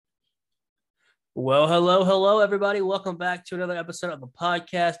Well, hello, everybody. Welcome back to another episode of the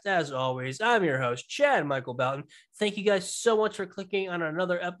podcast. As always, I'm your host, Chad Michael Boughton. Thank you guys so much for clicking on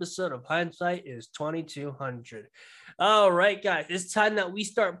another episode of Hindsight is 2200. All right, guys, it's time that we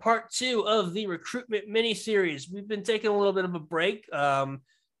start part two of the recruitment mini series. We've been taking a little bit of a break,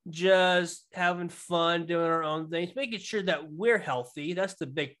 just having fun, doing our own things, making sure that we're healthy. That's the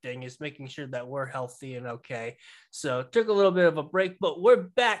big thing, is making sure that we're healthy and okay. So took a little bit of a break, but we're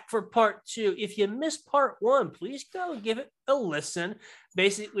back for part two. If you missed part one, please go give it a listen.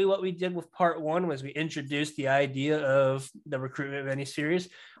 Basically, what we did with part one was we introduced the idea of the recruitment mini series,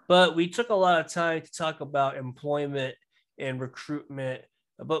 but we took a lot of time to talk about employment and recruitment,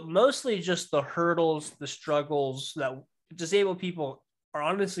 but mostly just the hurdles, the struggles that disabled people are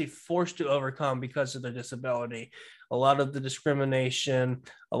honestly forced to overcome because of their disability. A lot of the discrimination,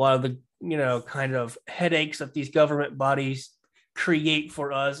 a lot of the, kind of headaches that these government bodies create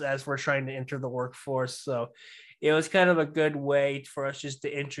for us as we're trying to enter the workforce. So it was kind of a good way for us just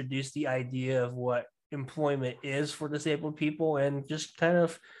to introduce the idea of what employment is for disabled people and just kind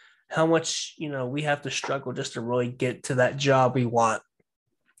of how much, we have to struggle just to really get to that job we want.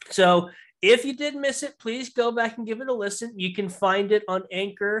 So if you did miss it, please go back and give it a listen. You can find it on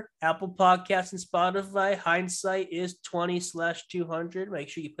Anchor, Apple Podcasts, and Spotify. Hindsight is 20/200. Make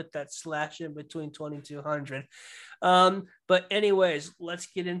sure you put that slash in between 2200. But anyways, let's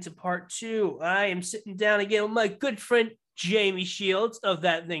get into part two. I am sitting down again with my good friend Jamie Shields of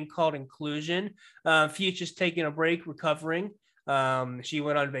that thing called Inclusion. Future's taking a break, recovering. She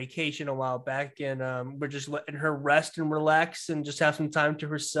went on vacation a while back, and we're just letting her rest and relax and just have some time to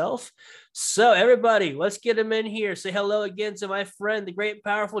herself. So everybody, let's get him in here. Say hello again to my friend, the great and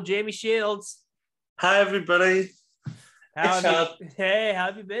powerful Jamie Shields. Hi, everybody. How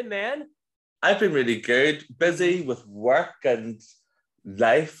have you been, man? I've been really good. Busy with work and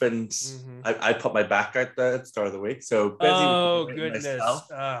life, and I put my back out there at the start of the week. So busy. Oh, goodness.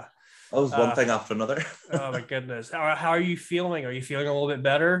 That was one thing after another. Oh, my goodness. How are you feeling? Are you feeling a little bit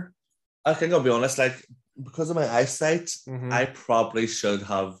better? I think I'll be honest, because of my eyesight, I probably should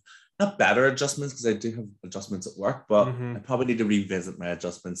have not better adjustments because I do have adjustments at work, but I probably need to revisit my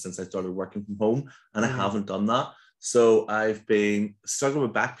adjustments since I started working from home, and I haven't done that. So I've been struggling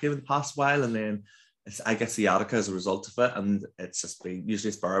with back pain in the past while, and then I get sciatica as a result of it, and it's just been, usually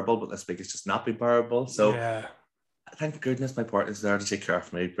it's bearable, but this week it's just not been bearable. So yeah. Thank goodness my partner's there to take care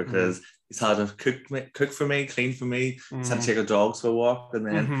of me, because he's had to cook for me, clean for me, he's had to take our dogs for a walk, and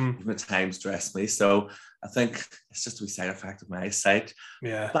then even at times dress me. So I think it's just a wee side effect of my eyesight.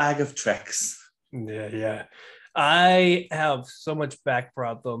 Yeah. Bag of tricks. Yeah. I have so much back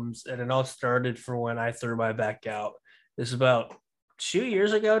problems, and it all started from when I threw my back out. This is about 2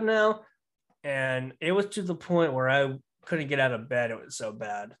 years ago now, and it was to the point where I couldn't get out of bed. It was so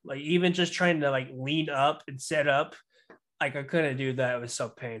bad. Like, even just trying to lean up and set up, I couldn't do that. It was so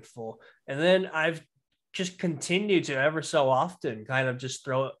painful. And then I've just continued to ever so often kind of just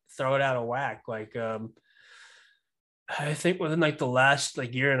throw it out of whack. I think within the last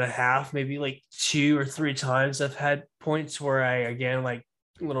year and a half, maybe 2 or 3 times, I've had points where I again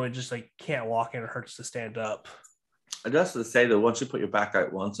literally just can't walk and it hurts to stand up. I just to say that once you put your back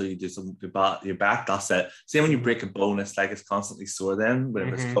out once, or you do some your back, that's it. Same when you break a bone, it's it's constantly sore then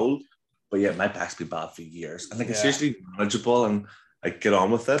when it's cold. But yeah, my back's been bad for years. I think it's usually manageable and I get on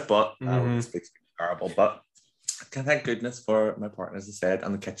with it, but it's terrible. But thank goodness for my partner, as I said,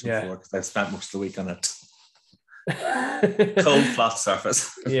 on the kitchen floor, because I've spent most of the week on it. Cold flat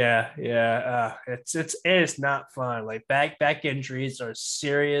surface. It's not fun. Back injuries are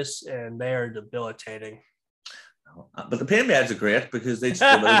serious and they are debilitating. But the pain meds are great because they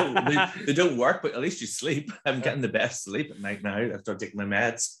don't work, but at least you sleep. I'm getting the best sleep at night now. I start taking my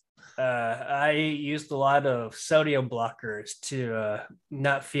meds. I used a lot of sodium blockers to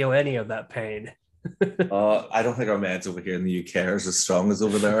not feel any of that pain. I don't think our meds over here in the UK are as strong as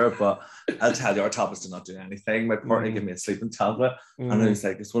over there, but I'll tell you, our tablets do not do anything. My partner gave me a sleeping tablet, and he's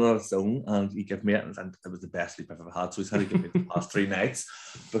like, it's one on its own, and he gave me it, and it was the best sleep I've ever had. So he's had to give me the past 3 nights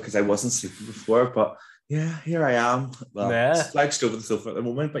because I wasn't sleeping before. But yeah, here I am. Well, slouched over the sofa at the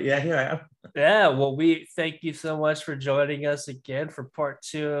moment, but yeah, here I am. Yeah, well, we thank you so much for joining us again for part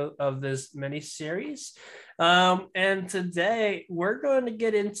 2 of this mini series. And today we're going to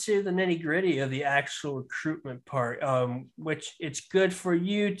get into the nitty gritty of the actual recruitment part, which it's good for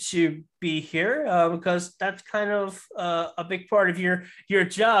you to be here because that's kind of a big part of your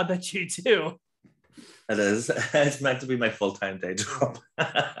job that you do. It is. It's meant to be my full-time day job.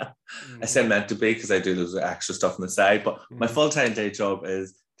 I say meant to be because I do those extra stuff on the side, but my full-time day job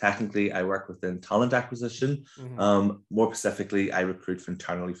is technically I work within talent acquisition. More specifically, I recruit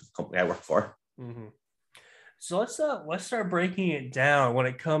internally for the company I work for. Mm-hmm. So let's start breaking it down when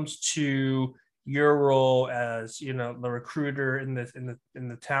it comes to your role as, the recruiter in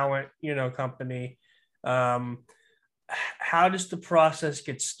the talent, company. Um, how does the process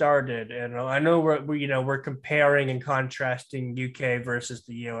get started? And I know we're comparing and contrasting UK versus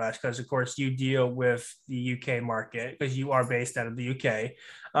the US because of course you deal with the UK market because you are based out of the UK.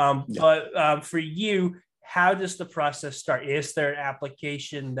 But for you, how does the process start? Is there an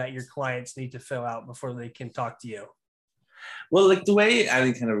application that your clients need to fill out before they can talk to you? Well, like the way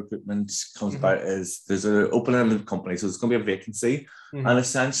any kind of recruitment comes about is there's an opening in the company, so there's going to be a vacancy, and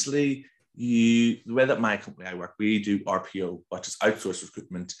essentially the way that my company I work, we do RPO, which is outsourced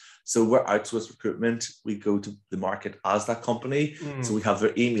recruitment. So we're outsourced recruitment. We go to the market as that company. So we have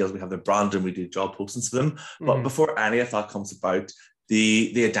their emails, we have their brand, and we do job postings for them. But before any of that comes about,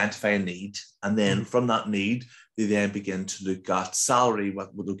 they identify a need, and then from that need, they then begin to look at salary,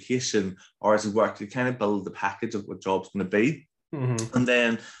 what location, or as it work, to kind of build the package of what job's going to be. And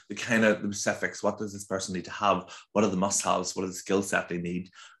then the specifics, what does this person need to have? What are the must-haves? What are the skill set they need?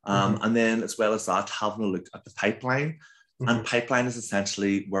 And then as well as that, having a look at the pipeline. And pipeline is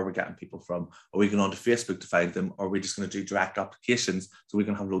essentially where we're getting people from. Are we going on to Facebook to find them? Or are we just going to do direct applications so we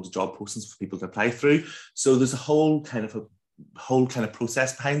can have loads of job postings for people to apply through? So there's a whole kind of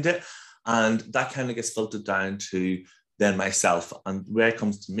process behind it. And that kind of gets filtered down to then myself. And where it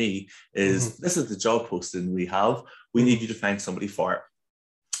comes to me is this is the job posting we have. We need you to find somebody for it.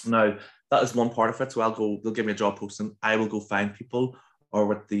 Now, that is one part of it. So they'll give me a job posting. I will go find people, or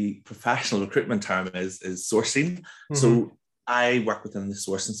what the professional recruitment term is sourcing. So I work within the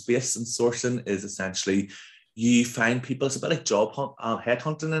sourcing space, and sourcing is essentially you find people. It's a bit like job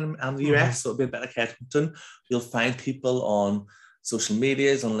headhunting in the US. So it'll be a bit like headhunting. You'll find people on social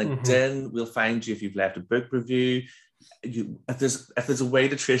medias, on LinkedIn. We'll find you if you've left a book review. If there's a way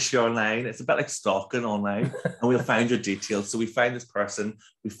to trace you online, it's a bit like stalking online, and we'll find your details. So we find this person,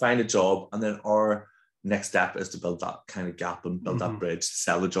 we find a job, and then our next step is to build that kind of gap and build that bridge to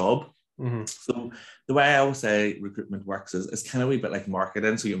sell the job. So the way I always say recruitment works is kind of a bit like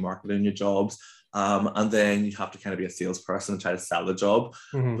marketing. So you're marketing your jobs, and then you have to kind of be a salesperson and try to sell the job.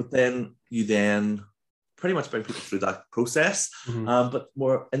 But then you pretty much bring people through that process. But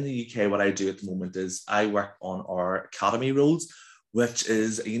more in the UK, what I do at the moment is I work on our academy roles, which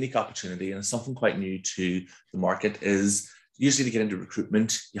is a unique opportunity, and it's something quite new to the market. Is usually to get into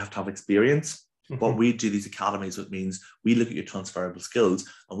recruitment, you have to have experience. But we do these academies, which means we look at your transferable skills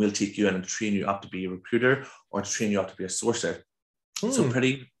and we'll take you in and train you up to be a recruiter or to train you up to be a sourcer. So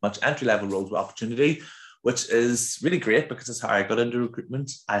pretty much entry-level roles with opportunity, which is really great because it's how I got into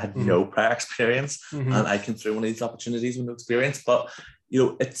recruitment. I had no prior experience, and I came through one of these opportunities with no experience. But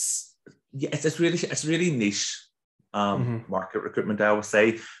it's really niche market recruitment, I would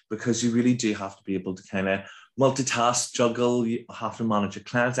say, because you really do have to be able to kind of multitask, juggle. You have to manage your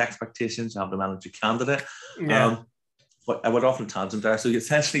client's expectations. You have to manage your candidate. But I would often tangent there. So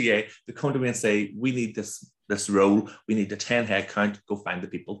essentially, they come to me and say, "We need this role. We need a 10 head count. Go find the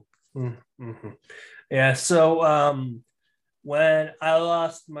people." Yeah. So when I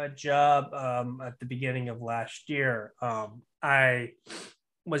lost my job at the beginning of last year, I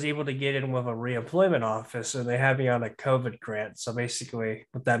was able to get in with a reemployment office, and they had me on a COVID grant. So basically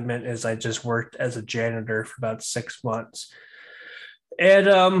what that meant is I just worked as a janitor for about 6 months. And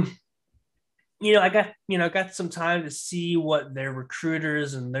I got some time to see what their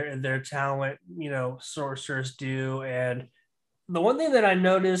recruiters and their talent, sourcers do. And the one thing that I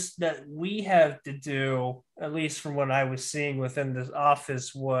noticed that we have to do, at least from what I was seeing within this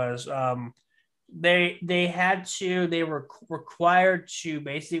office, was they were required to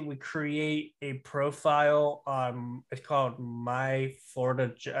basically create a profile on, it's called My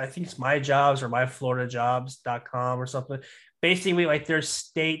Florida, I think it's My Jobs or myfloridajobs.com or something. Basically, like their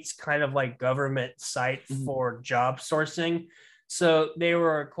state's kind of like government site for job sourcing. So they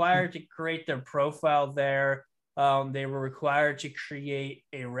were required to create their profile there. They were required to create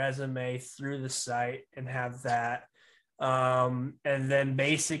a resume through the site and have that. And then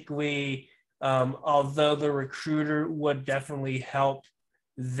basically, although the recruiter would definitely help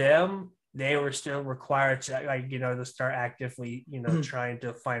them, they were still required to, to start actively, trying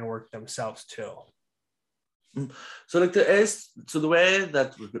to find work themselves too. So the way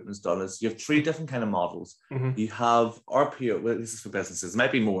that recruitment is done is you have 3 different kind of models. You have RPO, well, this is for businesses, it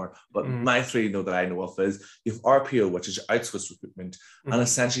might be more, but my 3 that I know of is you have RPO, which is outsourced recruitment, and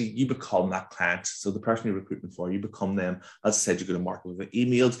essentially you become that client. So the person you're recruiting for, you become them. As I said, you go to market with the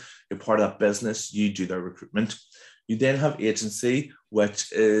emails, you're part of that business, you do their recruitment. You then have agency,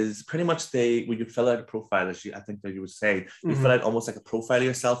 which is pretty much when you fill out a profile, I think that you would say, you fill out almost like a profile of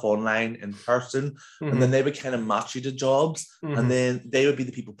yourself online, in person, and then they would kind of match you to jobs, and then they would be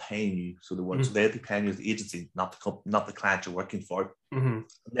the people paying you. So they'd be paying you as the agency, not the client you're working for. And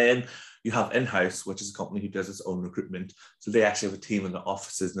then you have in-house, which is a company who does its own recruitment. So they actually have a team in the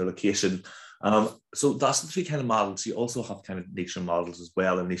offices and the location. So that's the three kind of models. You also have kind of national models as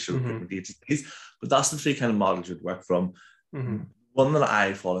well, and national recruitment agencies, but that's the three kind of models you'd work from. One that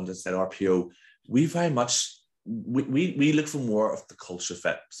I fall into is RPO. We very much we look for more of the culture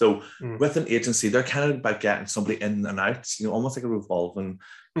fit. So with an agency, they're kind of about getting somebody in and out, almost like a revolving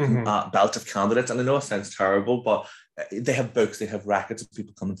belt of candidates. And I know it sounds terrible, but they have books, they have records of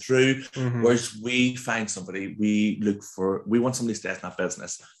people coming through. Whereas we find somebody, we want somebody to stay in that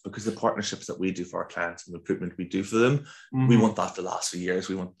business, because the partnerships that we do for our clients and recruitment we do for them, we want that to last for years.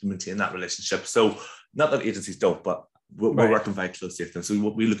 We want to maintain that relationship. So not that agencies don't, but we're working very closely with them. So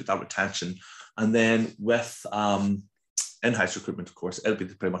we look at that retention. And then with in-house recruitment, of course, it'll be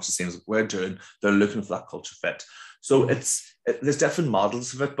pretty much the same as what we're doing. They're looking for that culture fit. So there's different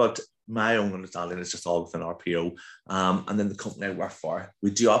models of it, but my own understanding is just all within RPO. And then the company I work for,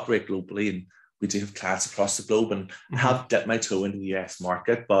 we do operate globally, and we do have clients across the globe, and I have dipped my toe into the US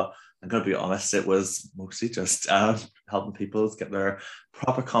market, but I'm going to be honest, it was mostly just helping people get their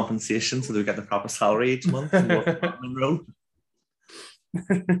proper compensation, so they get their proper salary each month.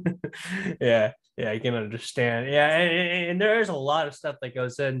 Yeah, I can understand. Yeah, and there is a lot of stuff that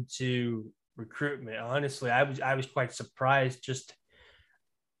goes into recruitment. Honestly, I was quite surprised just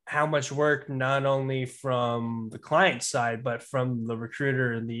how much work, not only from the client side, but from the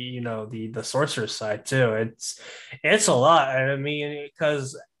recruiter and the sourcer side too. It's a lot. I mean,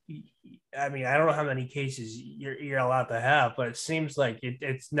 because I don't know how many cases you're allowed to have, but it seems like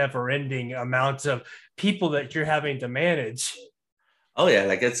it's never ending amounts of people that you're having to manage. Oh yeah,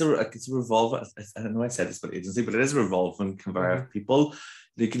 like it's a revolving. I don't know I said this about agency, but it is a revolving conveyor of people.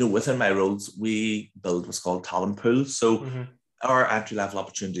 Like, within my roles, we build what's called talent pools. So our entry level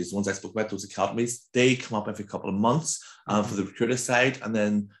opportunities, the ones I spoke about, those academies, they come up every couple of months for the recruiter side, and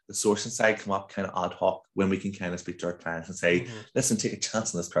then the sourcing side come up kind of ad hoc when we can kind of speak to our clients and say, listen, take a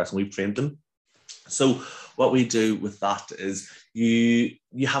chance on this person. We've trained them. So what we do with that is you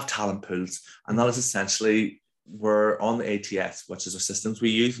have talent pools, and that is essentially, we're on the ATS, which is our systems we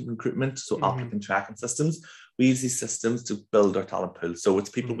use in recruitment, so applicant tracking systems. We use these systems to build our talent pool. So it's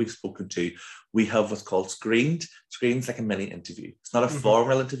people we've spoken to. We have what's called screened. Screened's like a mini interview. It's not a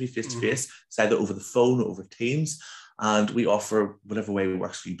formal interview face-to-face. It's either over the phone or over Teams. And we offer whatever way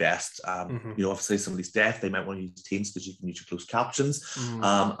works for you best. Obviously somebody's deaf, they might want to use Teams because you can use your closed captions.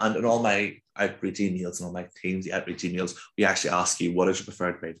 And in all my outreach emails and all my Teams outreach emails, we actually ask you, what is your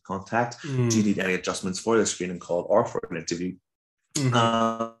preferred way to contact? Do you need any adjustments for the screening call or for an interview?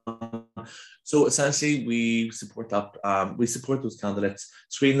 So essentially, we support that. We support those candidates,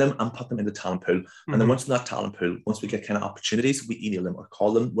 screen them, and put them in the talent pool. And then once in that talent pool, once we get kind of opportunities, we email them or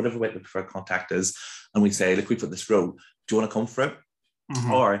call them, whatever way the preferred contact is, and we say, look, we've got this role. Do you want to come for it?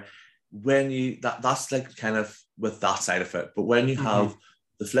 Or when that's like kind of with that side of it. But when you have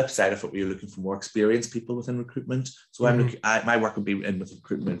the flip side of it, where you're looking for more experienced people within recruitment. So my work would be in with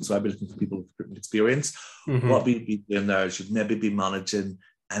recruitment. So I'd be looking for people with recruitment experience. What we'd be doing there is you'd maybe be managing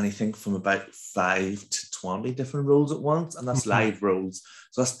anything from about 5 to 20 different roles at once, and that's live roles.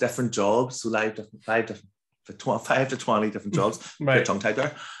 So that's different jobs. So 5 to 20 different jobs. Right. Tongue tied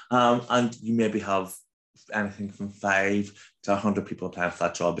there. And you maybe have anything from 5 to 100 people applying for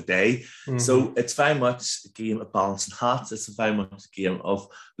that job a day. So it's very much a game of balancing hats. It's very much a game of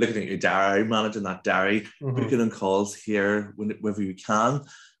looking at your diary, managing that diary, booking on calls here whenever you can.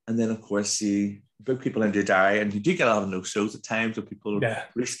 And then, of course, you book people into your diary, and you do get a lot of no-shows at times where people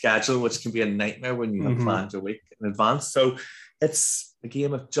reschedule, which can be a nightmare when you have plans a week in advance. So it's a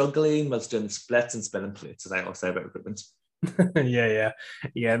game of juggling whilst doing the splits and spinning plates, as I always say about recruitment. Yeah.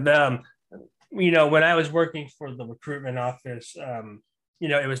 When I was working for the recruitment office,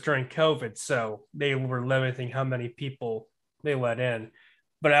 it was during COVID, so they were limiting how many people they let in.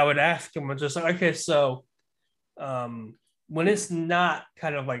 But I would ask them, just like, okay, so when it's not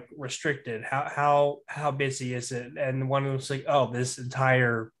kind of like restricted, how busy is it? And one was like, oh, this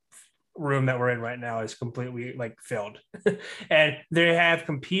entire room that we're in right now is completely like filled. And they have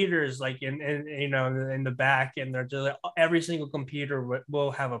computers like in the back, and they're just like, every single computer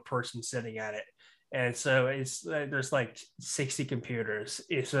will have a person sitting at it. And so there's like 60 computers.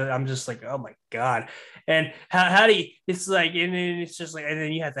 So I'm just like, oh my God. And how do you, it's like, and it's just like, and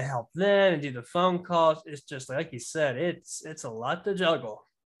then you have to help them and do the phone calls. It's just like you said, it's a lot to juggle.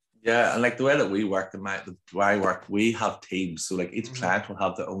 Yeah, and like the way that we work, where I work, we have teams. So like each Mm-hmm. client will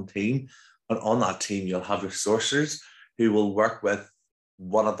have their own team, and on that team you'll have your sourcers who will work with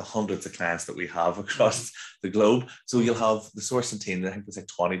one of the hundreds of clients that we have across the globe. So you'll have the sourcing team, I think there's like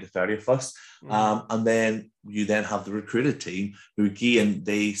 20 to 30 of us. And then you then have the recruited team who again,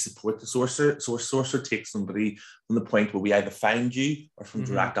 they support the sourcer. So a sourcer takes somebody from the point where we either find you or from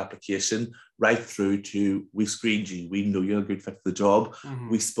direct application right through to we screened you, we know you're a good fit for the job.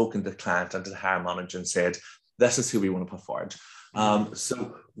 We've spoken to the client and to the hiring manager and said, this is who we want to put forward.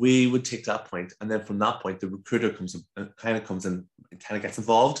 So we would take that point, and then from that point, the recruiter comes in and kind of gets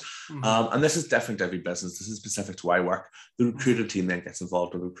involved. And this is different to every business. This is specific to where I work. The recruiter team then gets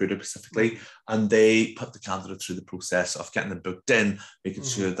involved, or the recruiter specifically, and they put the candidate through the process of getting them booked in, making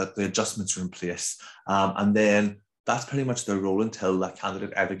sure that the adjustments are in place, and then that's pretty much their role until that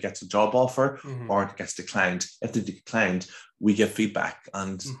candidate either gets a job offer or it gets declined. If they declined, we give feedback.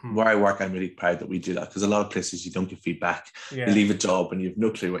 And where I work, I'm really proud that we do that, because a lot of places you don't give feedback. You leave a job and you have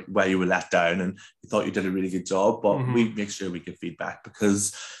no clue why you were let down and you thought you did a really good job, but we make sure we give feedback,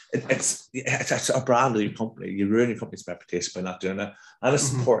 because it's a brand of your company. You ruin your company's reputation by not doing it, and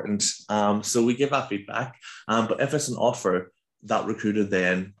it's important. So we give that feedback. But if it's an offer, that recruiter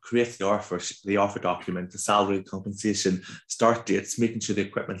then creates the offer document, the salary, compensation, start dates, making sure the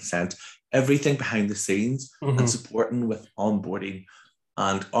equipment's sent, everything behind the scenes, and supporting with onboarding.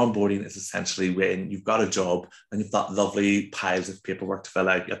 And onboarding is essentially when you've got a job and you've got lovely piles of paperwork to fill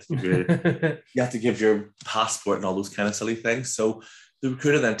out. You have to give your passport and all those kind of silly things. So the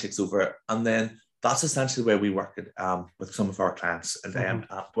recruiter then takes over, and then that's essentially where we work with some of our clients. And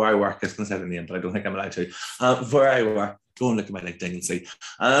where I work, I was going to say the name, but I don't think I'm allowed to. Where I work, go and look at my LinkedIn and see.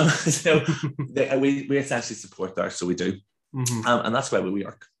 So we essentially support there, so we do. And that's where we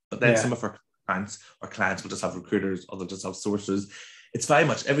work. But then some of our clients will just have recruiters, others just have sources. It's very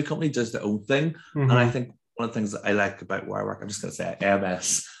much, every company does their own thing. And I think one of the things that I like about where I work, I'm just going to say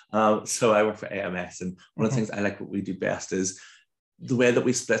AMS. So I work for AMS, and one of the things I like what we do best is the way that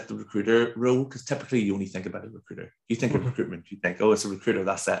we split the recruiter role, because typically you only think about a recruiter. You think of recruitment, you think, oh, it's a recruiter,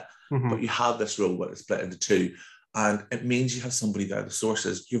 that's it. But you have this role where it's split into two. And it means you have somebody there, the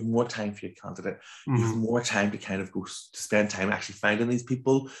sources, you have more time for your candidate. You have more time to kind of go to spend time actually finding these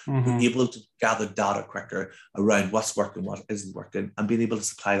people. You're able to gather data quicker around what's working, what isn't working, and being able to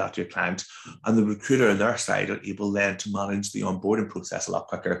supply that to your client. And the recruiter on their side are able then to manage the onboarding process a lot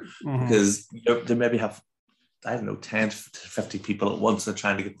quicker, because they maybe have, I don't know, 10 to 50 people at once they're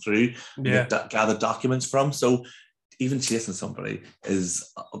trying to get through and gather documents from. So even chasing somebody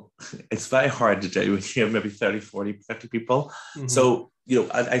it's very hard to do when you have maybe 30, 40, 50 people. So,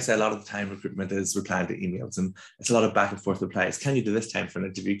 I say a lot of the time recruitment is replying to emails, and it's a lot of back and forth replies. Can you do this time for an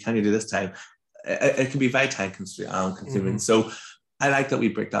interview? Can you do this time? It can be very time consuming. So I like that we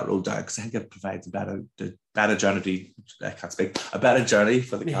break that role down, because I think it provides a better journey. A better journey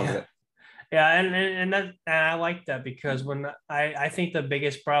for the candidate. Yeah, and I like that, because when I think the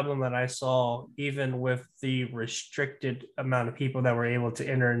biggest problem that I saw, even with the restricted amount of people that were able to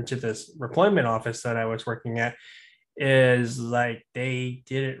enter into this employment office that I was working at, is like they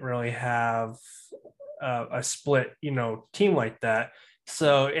didn't really have a split, team like that.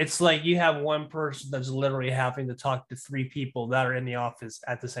 So it's like you have one person that's literally having to talk to three people that are in the office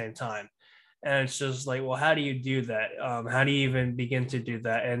at the same time. And it's just like, well, how do you do that? How do you even begin to do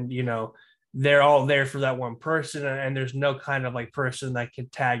that? And, they're all there for that one person, and there's no kind of like person that can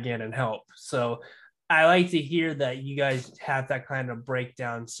tag in and help. So I like to hear that you guys have that kind of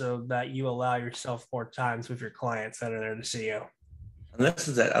breakdown, so that you allow yourself more times with your clients that are there to see you. And this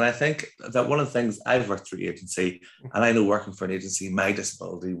is it. And I think that one of the things, I've worked through agency, and I know working for an agency, my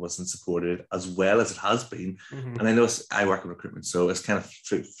disability wasn't supported as well as it has been. And I know I work in recruitment, so it's kind of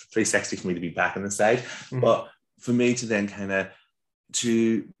 360 for me to be back on the side. But for me to then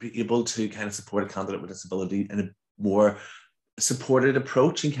to be able to kind of support a candidate with disability in a more supported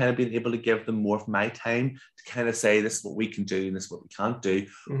approach, and kind of being able to give them more of my time to kind of say, this is what we can do and this is what we can't do.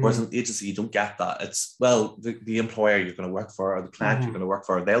 Whereas in an agency, you don't get that. It's, well, the employer you're going to work for, or the client you're going to work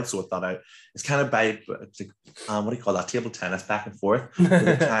for, they'll sort that out. It's kind of by, what do you call that, table tennis, back and forth with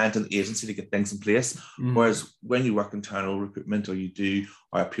the client and the agency to get things in place. Whereas when you work internal recruitment, or you do,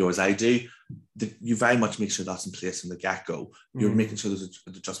 or pure as I do, you very much make sure that's in place from the get-go. You're making sure those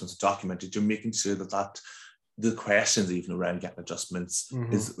adjustments are documented. You're making sure that the questions even around getting adjustments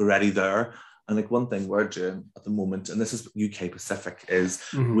is already there. And like one thing we're doing at the moment, and this is UK Pacific, is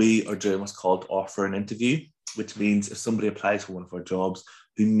we are doing what's called offer and interview, which means if somebody applies for one of our jobs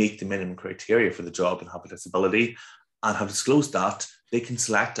who meet the minimum criteria for the job and have a disability, and have disclosed that, they can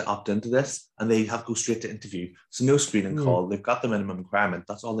select to opt into this, and they have to go straight to interview. So no screening call. They've got the minimum requirement.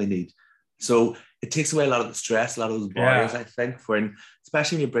 That's all they need. So it takes away a lot of the stress, a lot of those barriers, I think,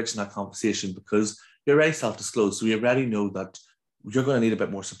 especially when you're bridging that conversation, because you're already self-disclosed. So you already know that you're going to need a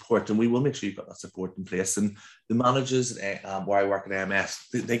bit more support, and we will make sure you've got that support in place. And the managers where I work at AMS,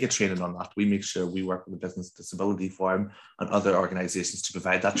 they get training on that. We make sure we work with the Business Disability Forum and other organisations to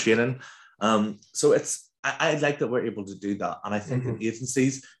provide that training. So I like that we're able to do that. And I think in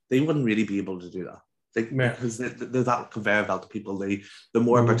agencies, they wouldn't really be able to do that. Because they're that conveyor belt of people. They're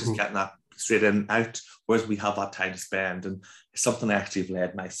more about just getting that straight in and out, whereas we have that time to spend. And it's something I actually have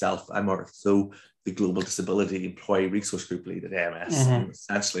led myself. I'm also the Global Disability Employee Resource Group lead at AMS. And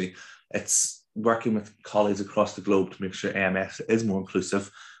essentially, it's working with colleagues across the globe to make sure AMS is more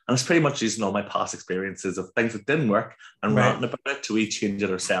inclusive. And it's pretty much using all my past experiences of things that didn't work and ranting about it till we change it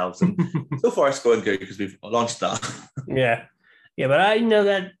ourselves. And so far, it's going good because we've launched that. Yeah, but I know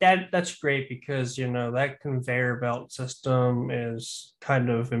that's great because, that conveyor belt system is kind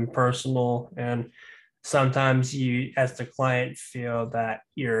of impersonal, and sometimes you, as the client, feel that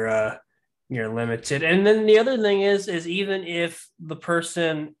you're limited. And then the other thing is even if the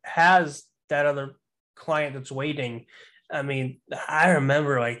person has that other client that's waiting, I mean, I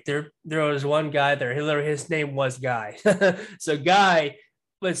remember like there was one guy there. His name was Guy. So Guy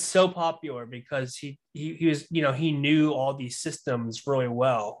was so popular because he was, he knew all these systems really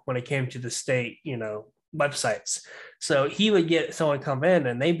well when it came to the state, websites. So he would get someone come in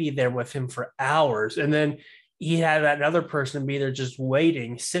and they'd be there with him for hours. And then he had another person be there just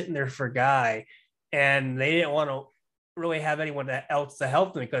waiting, sitting there for Guy. And they didn't want to really have anyone else to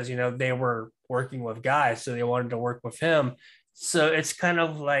help them because, they were working with Guy. So they wanted to work with him. So it's kind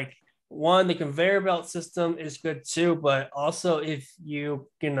of like, one, the conveyor belt system is good too, but also if you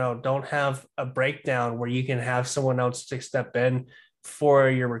don't have a breakdown where you can have someone else to step in for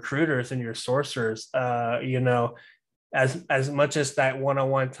your recruiters and your sourcers, as much as that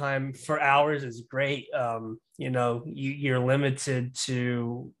one-on-one time for hours is great, you're limited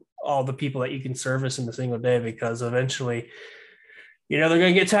to all the people that you can service in a single day because eventually they're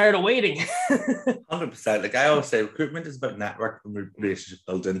going to get tired of waiting. 100%. Like I always say, recruitment is about network and relationship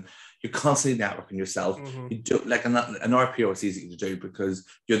building. You're constantly networking yourself. You do, like an RPO is easy to do because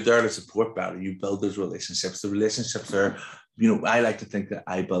you're there to support better. You build those relationships. The relationships are, I like to think that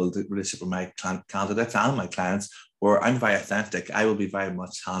I build a relationship with my candidates and my clients where I'm very authentic. I will be very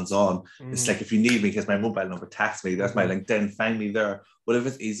much hands-on. It's like, if you need me, here's my mobile number, text me, there's my LinkedIn, find me there.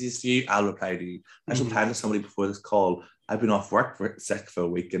 Whatever's easiest for you, I'll reply to you. I was replying to somebody before this call. I've been off work sick for a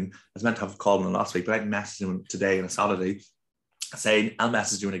week, and I was meant to have a call on the last week, but I messaged him today on a Saturday saying, I'll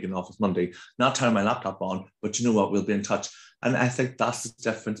message you when I get in office Monday, not turning my laptop on, but you know what, we'll be in touch. And I think that's the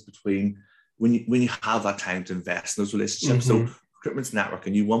difference between when you have that time to invest in those relationships. So recruitment's network,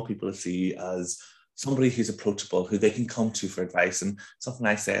 and you want people to see as somebody who's approachable, who they can come to for advice. And something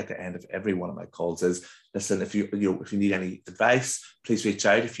I say at the end of every one of my calls is, listen, if you need any advice, please reach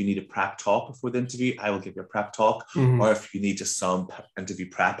out. If you need a prep talk before the interview, I will give you a prep talk. Or if you need just some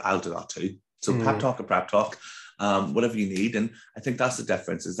interview prep, I'll do that too. So prep talk and prep talk, whatever you need. And I think that's the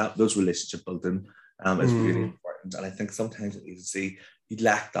difference, is that those relationship building is really important. And I think sometimes at agency, you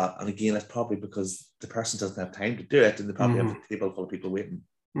lack that. And again, it's probably because the person doesn't have time to do it, and they probably have a table full of people waiting.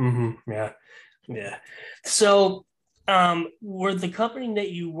 Yeah. So where the company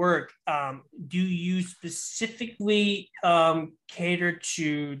that you work, do you specifically cater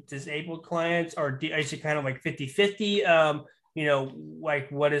to disabled clients, or is it kind of like 50-50? Like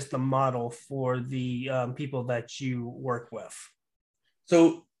what is the model for the people that you work with?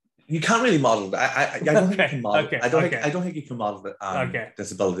 So you can't really model that. I don't think you can model. I don't think you can model the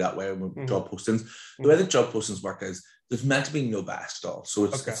disability that way with job postings. The way the job postings work is there's meant to be no bias at all. So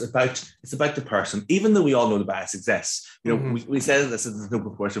it's about the person. Even though we all know the bias exists, we say this is no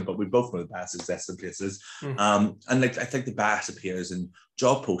proportion, but we both know the bias exists in places. And like I think the bias appears in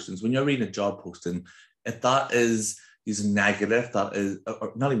job postings. When you're reading a job posting, if that is using negative, that is,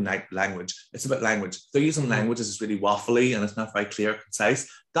 or not even language, it's about language. They're using language that's really waffly and it's not very clear, concise.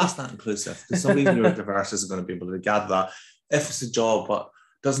 That's not inclusive, because somebody neurodiverse isn't going to be able to gather that. If it's a job but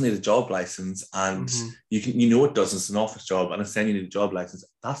doesn't need a job license, and it doesn't, it's an office job, and it's saying you need a job license,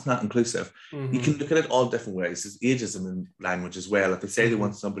 that's not inclusive. You can look at it all different ways. There's ageism in language as well. If they say they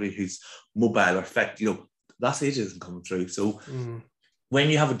want somebody who's mobile or fit, that's ageism coming through. So when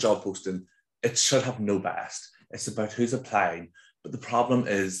you have a job posting, it should have no bias. It's about who's applying. But the problem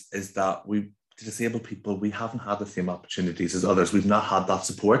is that disabled people, we haven't had the same opportunities as others. We've not had that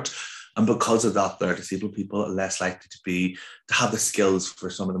support. And because of that, they're disabled people are less likely to have the skills for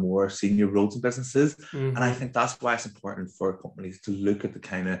some of the more senior roles in businesses. And I think that's why it's important for companies to look at the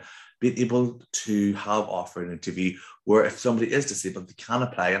kind of being able to have offer an interview where if somebody is disabled, they can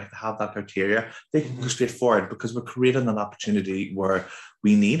apply, and if they have that criteria, they can go straight forward, because we're creating an opportunity where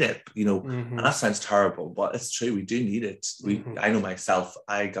we need it, and that sounds terrible, but it's true. We do need it. I know myself,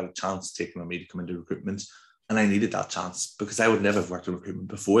 I got a chance taken on me to come into recruitment, and I needed that chance because I would never have worked in recruitment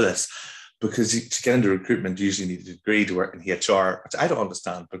before this. Because to get into recruitment, you usually need a degree to work in HR, which I don't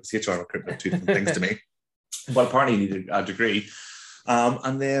understand, because HR and recruitment are two different things to me. But apparently you need a degree.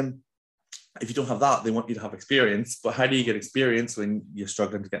 And then if you don't have that, they want you to have experience. But how do you get experience when you're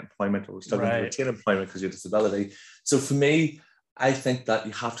struggling to get employment or struggling to retain employment because of your disability? So for me, I think that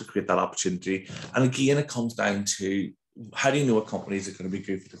you have to create that opportunity. And again, it comes down to, how do you know what companies are going to be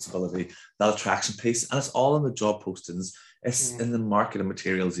good for disability? That attraction piece. And it's all in the job postings. It's in the marketing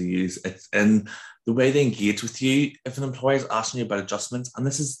materials you use. It's in the way they engage with you. If an employer is asking you about adjustments, and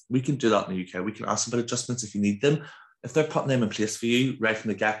we can do that in the UK. We can ask them about adjustments if you need them. If they're putting them in place for you right from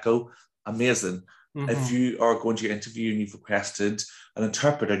the get-go, amazing. If you are going to your interview and you've requested an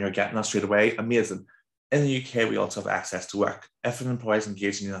interpreter and you're getting that straight away, amazing. In the UK, we also have access to work. If an employer is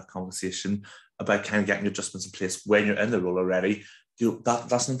engaging in that conversation about kind of getting adjustments in place when you're in the role already,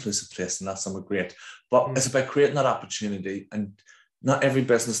 that's an inclusive place, and that's something great. But it's about creating that opportunity, and not every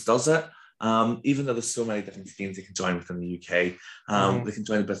business does it. Even though there's so many different schemes they can join within the UK. They can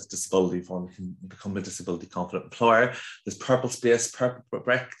join a business disability fund, they can become a disability confident employer. There's Purple Space, Purple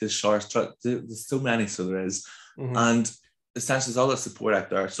Brick, there's Shores, there's so many, so there is. And essentially there's all that support out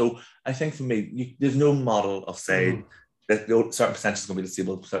there. So I think for me, there's no model of saying that certain percentage is going to be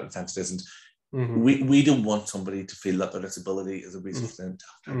disabled, certain percentage isn't. We don't want somebody to feel that their disability is a reason for them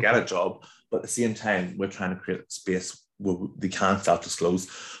to get a job, but at the same time, we're trying to create a space where they can self-disclose.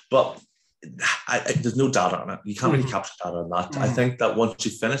 But there's no data on it. You can't really capture data on that. I think that once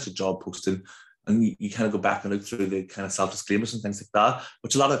you finish a job posting and you kind of go back and look through the kind of self-disclaimers and things like that,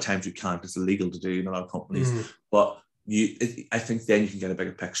 which a lot of times you can't, it's illegal to do in a lot of companies, but I think then you can get a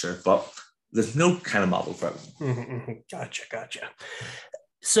bigger picture, but there's no kind of model for it. Gotcha.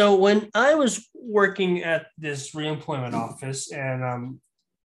 So when I was working at this reemployment office, and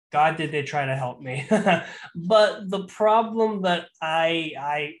God did they try to help me, but the problem that I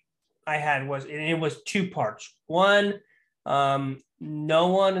had was, and it was two parts. One, no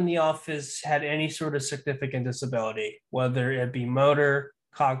one in the office had any sort of significant disability, whether it be motor,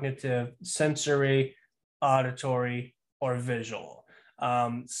 cognitive, sensory, auditory, or visual.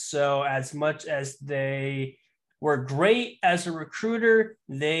 So as much as they were great as a recruiter,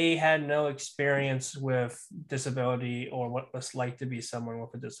 they had no experience with disability or what it was like to be someone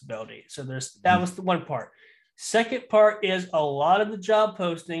with a disability. So that was the one part. Second part is a lot of the job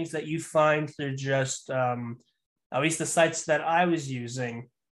postings that you find through just, at least the sites that I was using,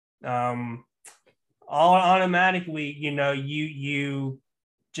 all automatically, you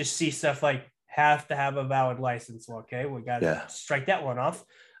just see stuff like have to have a valid license. Okay, we got to strike that one off.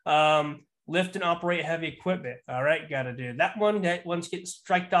 Lift and operate heavy equipment. All right, got to do that one. That one's getting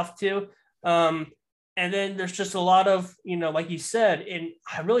striked off too. And then there's just a lot of, like you said, and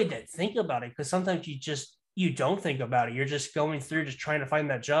I really didn't think about it because sometimes you don't think about it. You're just going through, just trying to find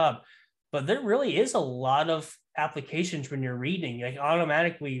that job. But there really is a lot of applications when you're reading, like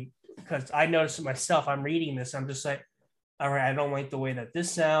automatically, because I noticed it myself, I'm reading this, I'm just like, all right, I don't like the way that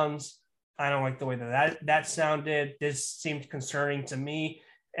this sounds. I don't like the way that sounded. This seemed concerning to me.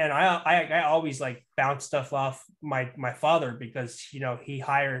 And I always like bounce stuff off my father because, he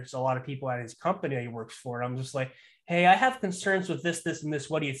hires a lot of people at his company that he works for. And I'm just like, hey, I have concerns with this, and this.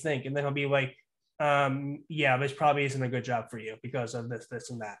 What do you think? And then he'll be like, yeah, this probably isn't a good job for you because of this,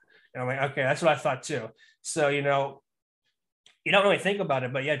 and that. And I'm like, okay, that's what I thought too. So, you don't really think about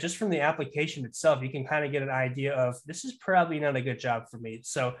it, but yeah, just from the application itself, you can kind of get an idea of this is probably not a good job for me.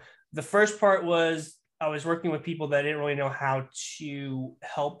 So the first part was I was working with people that didn't really know how to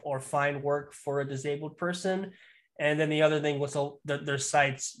help or find work for a disabled person. And then the other thing was their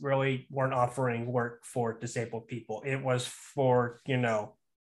sites really weren't offering work for disabled people. It was for,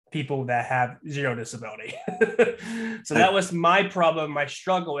 people that have zero disability. So that was my problem, my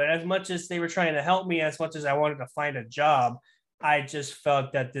struggle. And as much as they were trying to help me, as much as I wanted to find a job, I just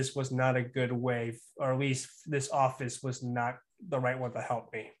felt that this was not a good way, or at least this office was not the right one to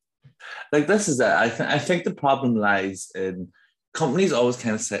help me. Like this is it. I think the problem lies in companies always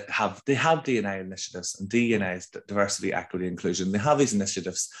kind of they have D&I initiatives, and D&I is diversity, equity, inclusion. They have these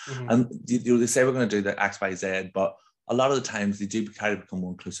initiatives, and they say we're going to do the X, Y, Z, but a lot of the times they do kind of become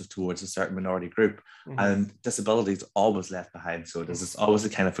more inclusive towards a certain minority group, and disabilities always left behind. So it's always a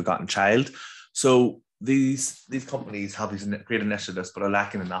kind of forgotten child. So these companies have these great initiatives, but are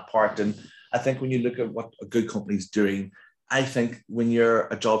lacking in that part. And I think when you look at what a good company is doing, I think when you're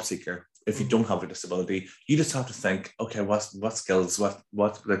a job seeker, if you don't have a disability, you just have to think, okay, what skills,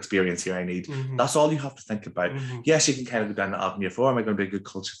 what experience here I need. That's all you have to think about. Yes, you can kind of go down the avenue of, am I going to be a good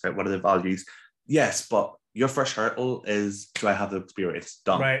culture fit? What are the values? Yes, but your first hurdle is, do I have the experience?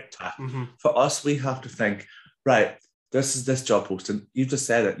 Done. Right. For us, we have to think, right, this is this job posting. You just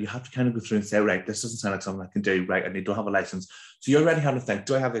said it. You have to kind of go through and say, right, this doesn't sound like something I can do. Right, and you don't have a license. So you're already having to think,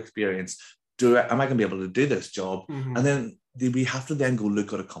 do I have the experience? Am I going to be able to do this job? And then we have to then go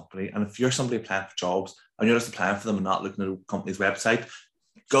look at a company. And if you're somebody applying for jobs and you're just applying for them and not looking at a company's website,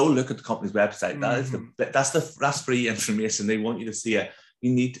 go look at the company's website. That's free information. They want you to see it.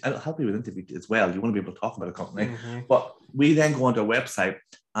 You need, and it'll help you with interview as well. You want to be able to talk about a company. But we then go onto a website,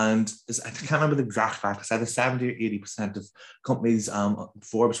 and I can't remember the exact fact. I said 70 or 80% of companies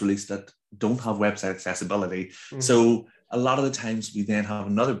Forbes released that don't have website accessibility. So a lot of the times we then have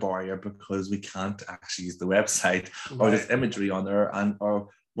another barrier because we can't actually use the website, or there's imagery on there, or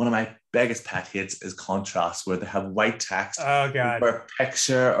one of my biggest pet hates is contrast, where they have white text over a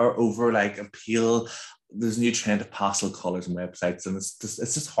picture or over like a pale. There's a new trend of pastel colors in websites, and it's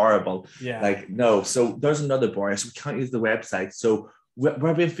just horrible. Like, no. So there's another barrier. So we can't use the website. So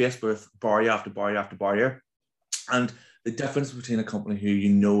we're being faced with barrier after barrier after barrier. And the difference between a company who you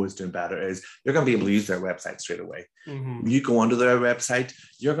know is doing better is you're going to be able to use their website straight away. When you go onto their website,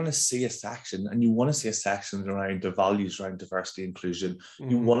 you're going to see a section, and you want to see a section around the values around diversity, inclusion.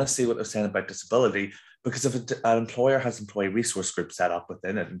 You want to see what they're saying about disability, because if an employer has employee resource groups set up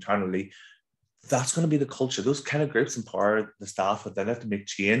within it internally, that's going to be the culture. Those kind of groups empower the staff within it to make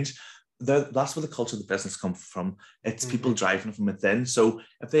change. That's where the culture of the business comes from. It's people driving from within. So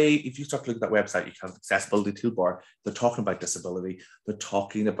if you start to look at that website, you have accessibility toolbar. They're talking about disability. They're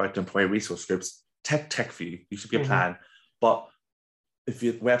talking about the employee resource groups. Tech for you. You should be applying. But if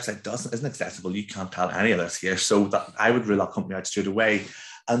your website isn't accessible, you can't tell any of this here. So that I would rule that company out straight away.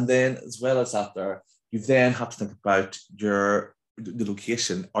 And then, as well as that, you then have to think about the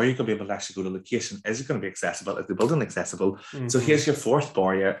location. Are you going to be able to actually go to location? Is it going to be accessible? Is the building accessible? So here's your fourth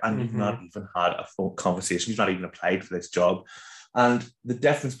barrier, and you've not even had a phone conversation. You've not even applied for this job. And the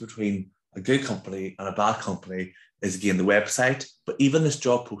difference between a good company and a bad company is, again, the website. But even this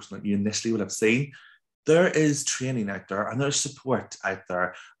job posting that you initially would have seen, there is training out there, and there's support out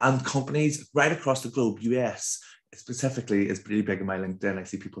there, and companies right across the globe, US specifically, is really big in my LinkedIn. I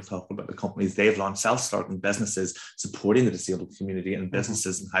see people talking about the companies they've launched, self-starting businesses supporting the disabled community and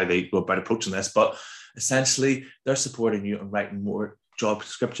businesses and how they go about approaching this. But essentially, they're supporting you and writing more job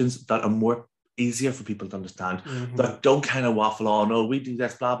descriptions that are more easier for people to understand, that don't kind of waffle on, no, we do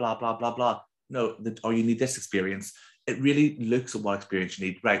this, blah, blah, blah, blah, blah. No, or you need this experience. It really looks at what experience you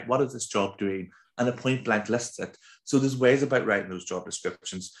need. Right, what is this job doing? And a point blank lists it. So there's ways about writing those job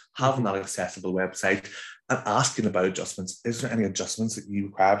descriptions, having that accessible website, and asking about adjustments. Is there any adjustments that you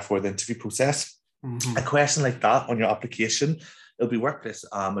require before the interview process? A question like that on your application, it'll be workplace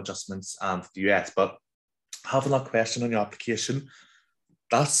adjustments for the US, but having that question on your application,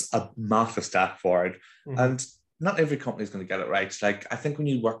 that's a massive step forward. And not every company is going to get it right. Like, I think when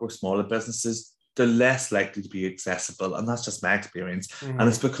you work with smaller businesses, they're less likely to be accessible. And that's just my experience. And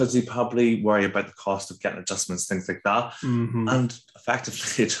it's because they probably worry about the cost of getting adjustments, things like that. And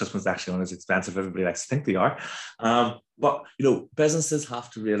effectively, adjustments actually aren't as expensive. Everybody likes to think they are. But, businesses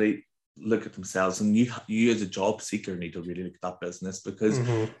have to really look at themselves. And you as a job seeker need to really look at that business, because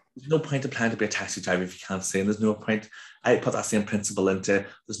there's no point applying to be a taxi driver if you can't say. And there's no point, I put that same principle into,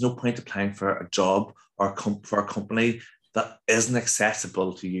 there's no point applying for a job or for a company that isn't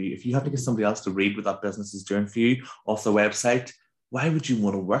accessible to you. If you have to get somebody else to read what that business is doing for you off the website, why would you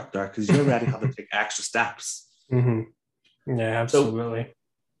want to work there? Because you already have to take extra steps. Yeah, absolutely.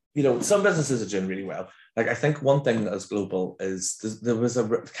 So, some businesses are doing really well. Like, I think one thing that is global is there was a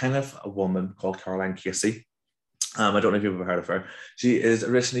kind of a woman called Caroline Casey. I don't know if you've ever heard of her. She is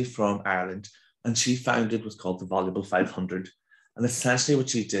originally from Ireland, and she founded what's called the Valuable 500. And essentially what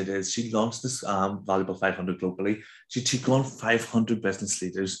she did is she launched this Valuable 500 globally. She took on 500 business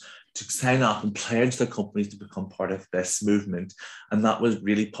leaders to sign up and pledge their companies to become part of this movement. And that was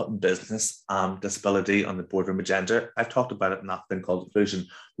really putting business disability on the boardroom agenda. I've talked about it in that thing called inclusion.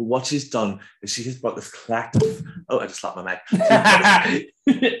 But what she's done is she has brought this collective... Oh, I just slapped my mic.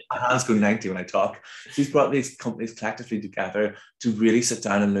 My hands go 90 when I talk. She's brought these companies collectively together to really sit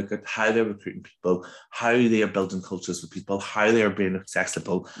down and look at how they're recruiting people, how they are building cultures with people, how they are being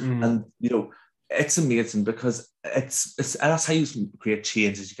accessible. And, It's amazing because it's that's how you create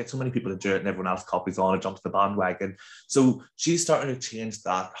changes. You get so many people to do it and everyone else copies on and jumps the bandwagon. So she's starting to change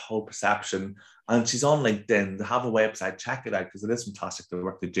that whole perception. And she's on LinkedIn. They have a website. Check it out because it is fantastic the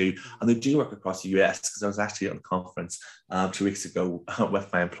work they do. And they do work across the US because I was actually at a conference 2 weeks ago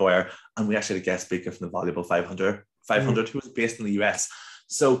with my employer. And we actually had a guest speaker from the Valuable 500 who was based in the US.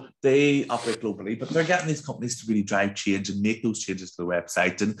 So they operate globally, but they're getting these companies to really drive change and make those changes to the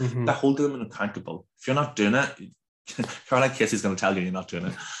website, and they're holding them accountable. If you're not doing it, Caroline Casey's going to tell you you're not doing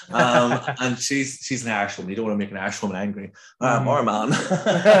it. And she's an Irish woman. You don't want to make an Irish woman angry, or a man.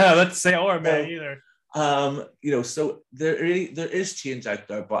 Let's say or a man either. So there is change out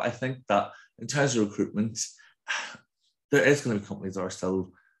there, but I think that in terms of recruitment, there is going to be companies that are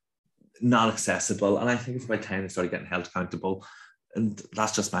still not accessible, and I think it's about time they started getting held accountable. And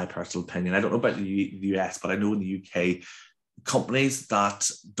that's just my personal opinion. I don't know about the US, but I know in the UK, companies that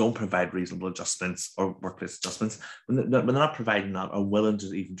don't provide reasonable adjustments or workplace adjustments, when they're not providing that or willing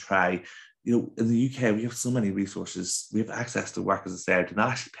to even try, in the UK, we have so many resources. We have access to work, as I said, and that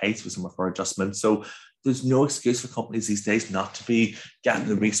actually pays for some of our adjustments. So there's no excuse for companies these days not to be getting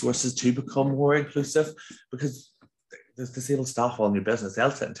the resources to become more inclusive, because there's disabled staff all in your business.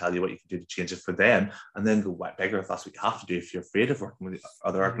 They'll sit and tell you what you can do to change it for them, and then go bigger if that's what you have to do if you're afraid of working with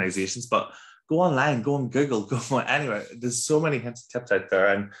other organizations. But go online, go on Google, go on anywhere. There's so many hints and tips out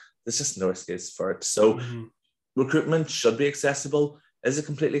there, and there's just no excuse for it. So recruitment should be accessible. Is it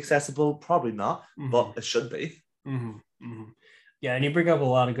completely accessible? Probably not, but it should be. Yeah, and you bring up a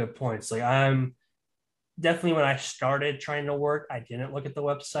lot of good points. Like, I'm definitely, when I started trying to work, I didn't look at the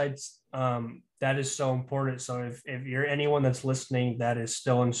websites. That is so important. So if you're anyone that's listening that is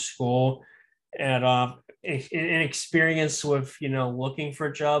still in school and in experience with, looking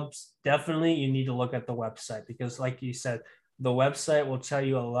for jobs, definitely you need to look at the website, because like you said, the website will tell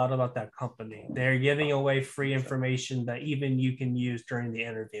you a lot about that company. They're giving away free information that even you can use during the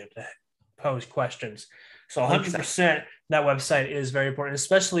interview to pose questions. So 100% that website is very important,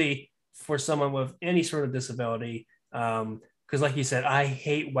 especially for someone with any sort of disability. Because like you said, I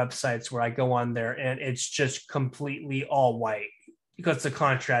hate websites where I go on there and it's just completely all white, because the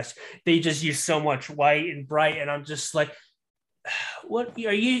contrast, they just use so much white and bright. And I'm just like, what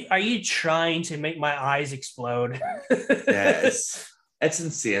are you trying to make my eyes explode? Yes, it's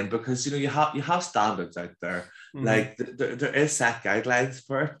insane, because you have standards out there. Like there is set guidelines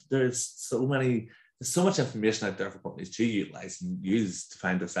for it. There's so much information out there for companies to utilize and use to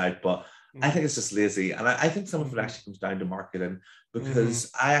find this out, but I think it's just lazy. And I think some of it actually comes down to marketing,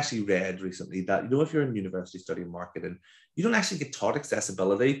 because I actually read recently that, if you're in university studying marketing, you don't actually get taught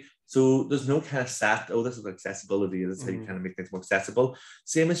accessibility. So there's no kind of set, this is accessibility, this is how you kind of make things more accessible.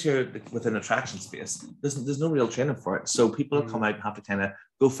 Same as you're within attraction space. There's no real training for it. So people come out and have to kind of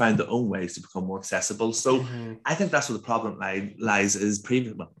go find their own ways to become more accessible. So I think that's where the problem lies is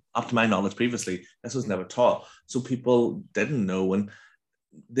up to my knowledge previously, this was never taught. So people didn't know, and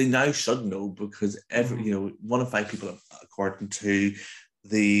they now should know, because every 1 in 5 people, according to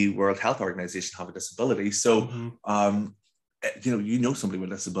the World Health Organization, have a disability. So somebody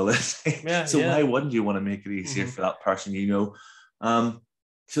with a disability. Why wouldn't you want to make it easier for that person?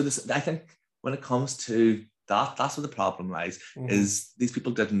 So I think when it comes to that, that's where the problem lies. Is these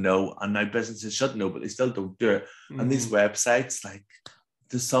people didn't know, and now businesses should know, but they still don't do it. And these websites, like,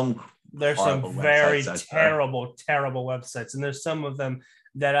 there's some very terrible websites, and there's some of them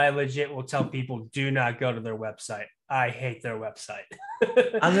that I legit will tell people, do not go to their website. I hate their website.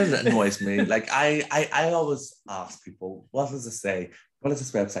 And then it annoys me. Like, I always ask people, what does it say? What does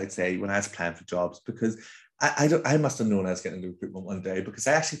this website say when I was applying for jobs? Because I must have known I was getting into recruitment one day, because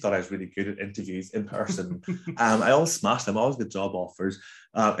I actually thought I was really good at interviews in person. I always smashed them. I always get job offers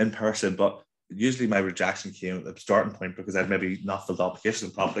in person, but usually my rejection came at the starting point because I'd maybe not filled the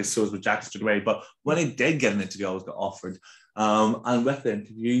application properly, so I was rejected straight away. But when I did get an interview, I always got offered. And with the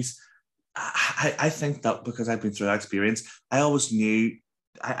interviews, I think that because I've been through that experience, I always knew,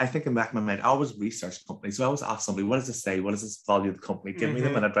 I think in the back of my mind, I always researched companies. So I always asked somebody, what does this say? What does this value of the company? Give me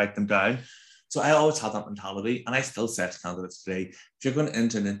them, and I'd write them down. So I always had that mentality, and I still say to candidates today, if you're going to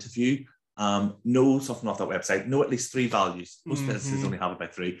enter an interview, know something off that website, know at least 3 values. Most businesses only have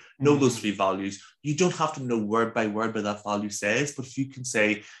about 3. Know those 3 values. You don't have to know word by word what that value says, but if you can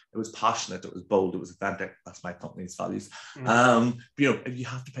say it was passionate, it was bold, it was authentic, that's my company's values. If you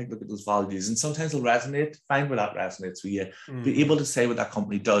have to look at those values, and sometimes they'll resonate, find where that resonates with you, be able to say what that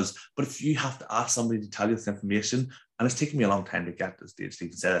company does. But if you have to ask somebody to tell you this information, and it's taken me a long time to get to the stage to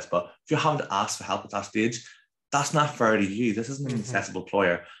even say this, but if you're having to ask for help at that stage, that's not fair to you. This isn't an accessible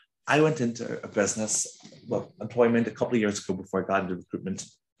employer. I went into a business, employment a couple of years ago before I got into recruitment.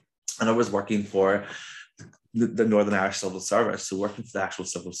 And I was working for the Northern Irish Civil Service, so working for the actual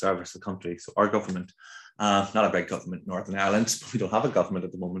civil service of the country, so our government. Not a big government in Northern Ireland. We don't have a government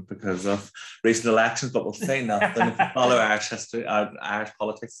at the moment because of recent elections, but we'll say nothing. If you follow Irish history, Irish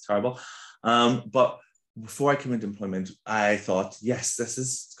politics is terrible. But before I came into employment, I thought, yes, this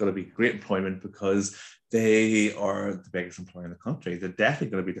is going to be great employment because they are the biggest employer in the country. They're definitely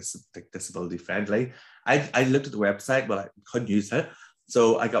going to be disability friendly. I looked at the website, but I couldn't use it.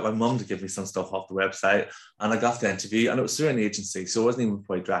 So I got my mum to give me some stuff off the website, and I got the interview, and it was through an agency. So it wasn't even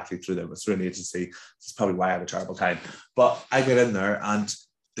employed directly through them. It was through an agency. That's probably why I had a terrible time. But I got in there, and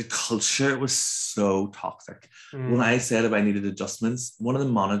the culture was so toxic. When I said if I needed adjustments, one of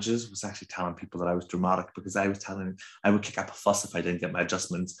the managers was actually telling people that I was dramatic because I would kick up a fuss if I didn't get my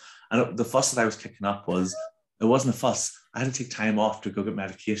adjustments. And the fuss that I was kicking up it wasn't a fuss. I had to take time off to go get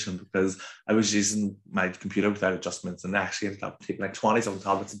medication because I was using my computer without adjustments, and I actually ended up taking like 20-something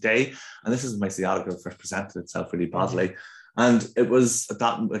tablets a day. And this is my sciatica first presented itself really badly. And it was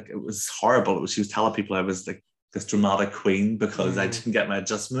it was horrible. She was telling people I was like this dramatic queen because I didn't get my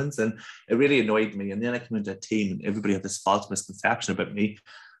adjustments, and it really annoyed me. And then I came into a team and everybody had this false misconception about me.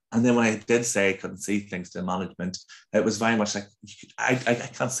 And then when I did say I couldn't see things to management, it was very much like, I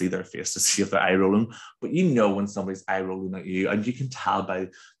can't see their face to see if they're eye rolling, but you know when somebody's eye rolling at you, and you can tell by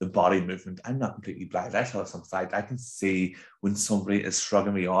the body movement. I'm not completely blind. I tell some side. I can see when somebody is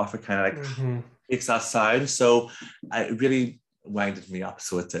shrugging me off. It kind of like makes that sound. So it really winded me up.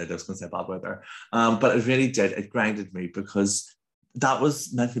 So it did. I was going to say bad weather. But it really did. It grinded me because that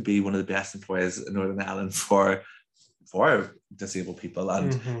was meant to be one of the best employers in Northern Ireland for disabled people,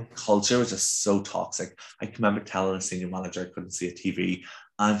 and culture was just so toxic. I can remember telling a senior manager I couldn't see a TV,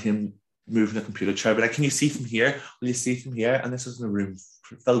 and him moving the computer chair, but like, can you see from here? Will you see from here? And this was in a room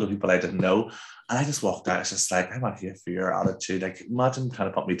filled with people I didn't know. And I just walked out. It's just like, I'm not here for your attitude. Like, imagine trying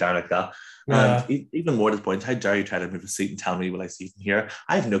to put me down like that. Yeah. And even more to the point, how dare you try to move a seat and tell me will I see from here?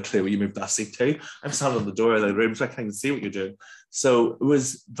 I have no clue where you moved that seat to. I'm standing on the door of the room so I can't even see what you're doing. So it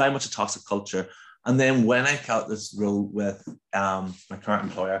was very much a toxic culture. And then when I got this role with my current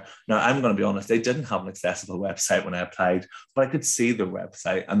employer, now I'm going to be honest, they didn't have an accessible website when I applied, but I could see their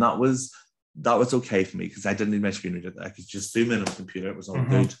website, and that was okay for me because I didn't need my screen reader. I could just zoom in on the computer; it was all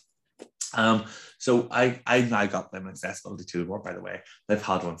good. So I now got them accessibility toolbar, by the way. They've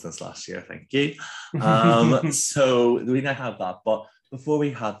had one since last year, thank you. So we now have that, but before we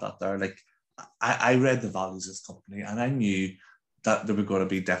had that there, like I read the values of this company, and I knew that they were going to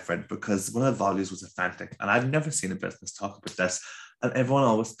be different because one of the values was authentic. And I've never seen a business talk about this. And everyone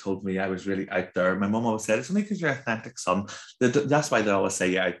always told me I was really out there. My mum always said, it's only because you're authentic, son. That's why they always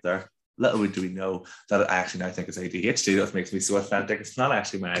say you're out there. Little do we know that I actually now think it's ADHD that makes me so authentic. It's not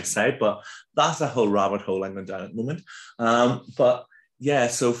actually my eyesight, but that's a whole rabbit hole I'm going down at the moment. But yeah,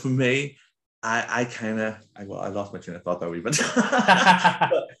 so for me, I lost my train of thought there a wee bit.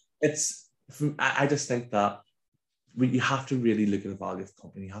 But I just think that you have to really look at the value of the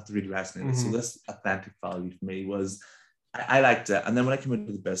company. You have to really resonate with it. So this authentic value for me was, I liked it. And then when I came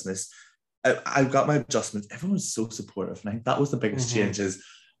into the business, I got my adjustments. Everyone was so supportive. And I think that was the biggest change is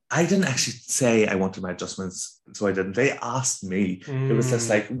I didn't actually say I wanted my adjustments. So I didn't. They asked me. It was just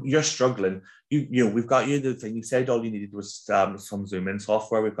like, you're struggling. You know, we've got you the thing. You said all you needed was some Zoom in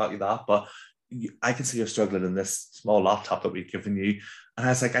software. We've got you that. But I can see you're struggling in this small laptop that we've given you. And I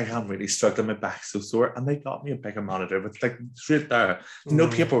was like, I am really struggling. My back's so sore. And they got me a bigger monitor with like straight there. No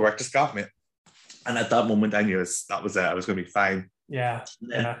paperwork, just got me. And at that moment, I knew that was it. I was going to be fine. Yeah.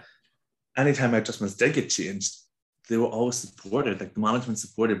 Anytime my adjustments did get changed, they were always supported. Like the management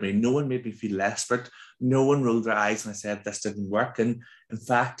supported me. No one made me feel desperate. No one rolled their eyes when I said this didn't work. And in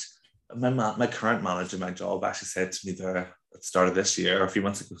fact, my current manager, my job, actually said to me there at the start of this year, or a few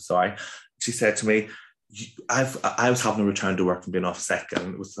months ago, sorry, she said to me, I was having a return to work from being off sick,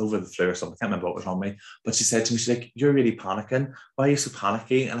 and it was over the flu or something. I can't remember what was wrong with me. But she said to me, she's like, you're really panicking. Why are you so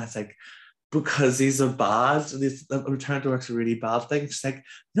panicky? And I was like, because these are bad. The return to work's a really bad thing. She's like,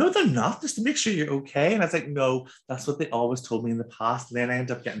 no, they're not. Just to make sure you're okay. And I was like, no, that's what they always told me in the past. And then I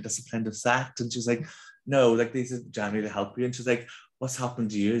ended up getting disciplined or sacked. And she's like, no, like these are generally to help you. And she's like, what's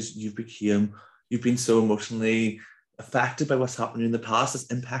happened to you is you've been so emotionally affected by what's happened in the past. It's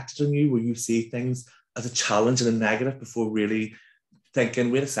impacted on you where you see things as a challenge and a negative before really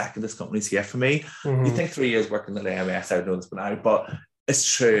thinking, wait a second, this company's here for me. You think 3 years working at the AMS, I would know this by now, but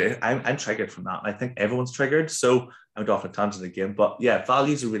it's true. I'm triggered from that. I think everyone's triggered. So I'm off on a tangent again. But yeah,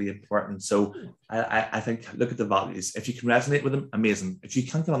 values are really important. So I think look at the values. If you can resonate with them, amazing. If you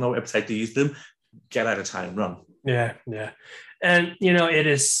can't get on the website to use them, get out of town and run. Yeah. And, you know, it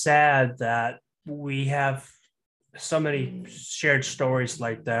is sad that we have so many shared stories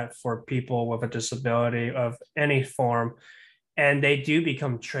like that for people with a disability of any form, and they do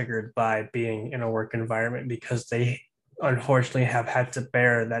become triggered by being in a work environment because they unfortunately have had to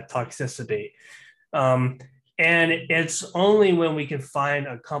bear that toxicity. Um, and it's only when we can find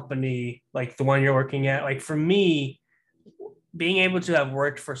a company like the one you're working at, like for me, being able to have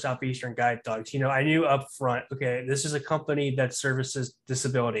worked for Southeastern Guide Dogs, I knew up front, okay, this is a company that services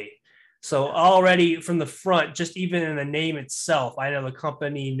disability. So already from the front, just even in the name itself, I know the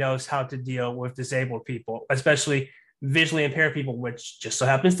company knows how to deal with disabled people, especially visually impaired people, which just so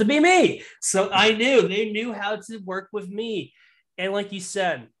happens to be me. So I knew they knew how to work with me. And like you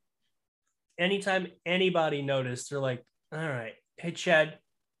said, anytime anybody noticed, they're like, all right, hey, Chad,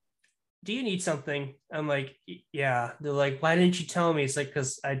 do you need something? I'm like, yeah. They're like, why didn't you tell me? It's like,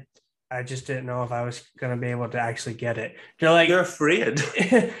 because I just didn't know if I was going to be able to actually get it. They're like, you're afraid.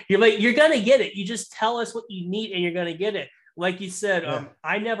 you're like, you're going to get it. You just tell us what you need and you're going to get it. Like you said, Yeah.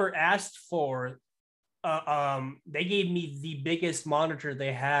 I never asked for, they gave me the biggest monitor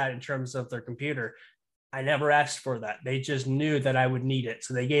they had in terms of their computer. I never asked for that. They just knew that I would need it.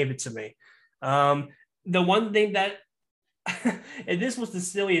 So they gave it to me. The one thing that, and this was the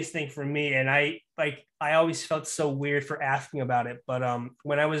silliest thing for me, and I always felt so weird for asking about it, but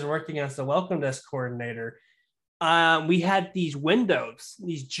when I was working as the welcome desk coordinator, we had these windows,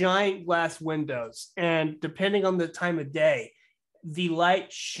 these giant glass windows, and depending on the time of day, the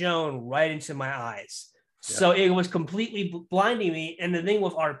light shone right into my eyes. Yeah. So it was completely blinding me. And the thing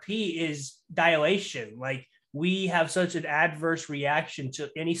with RP is dilation. Like, we have such an adverse reaction to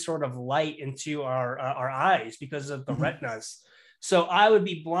any sort of light into our eyes because of the retinas. So I would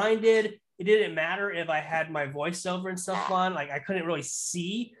be blinded. It didn't matter if I had my voiceover and stuff on, like I couldn't really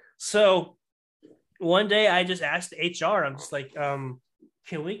see. So one day I just asked HR, I'm just like,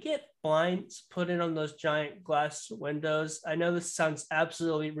 can we get blinds put in on those giant glass windows? I know this sounds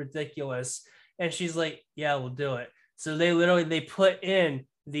absolutely ridiculous. And she's like, yeah, we'll do it. So they put in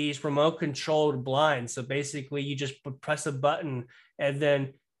these remote controlled blinds. So basically you just press a button and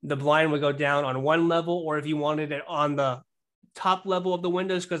then the blind would go down on one level, or if you wanted it on the top level of the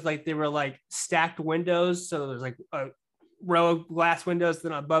windows, because like they were like stacked windows. So there's like a row of glass windows,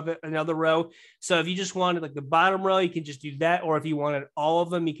 then above it another row. So if you just wanted like the bottom row, you can just do that. Or if you wanted all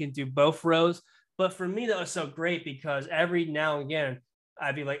of them, you can do both rows. But for me, that was so great because every now and again,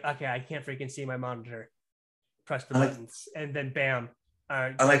 I'd be like, okay, I can't freaking see my monitor. Press the buttons, and then bam,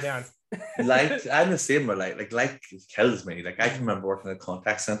 go down. Like I'm the same where like kills me. Like I can remember working in a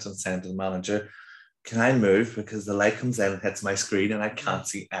contact center and saying to the manager, can I move because the light comes in and hits my screen and I can't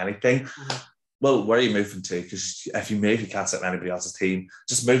see anything. Well, where are you moving to? Because if you move, you can't sit in anybody else's team.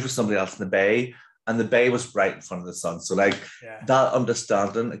 Just move with somebody else in the bay. And the bay was right in front of the sun. So like that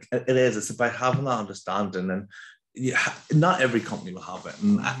understanding, it's about having that understanding. And not every company will have it,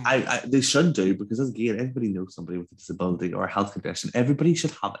 and they should do, because again, everybody knows somebody with a disability or a health condition. Everybody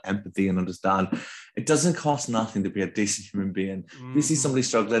should have empathy and understand. It doesn't cost nothing to be a decent human being. If you see somebody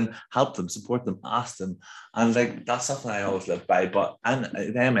struggling, help them, support them, ask them, and like that's something I always live by. But and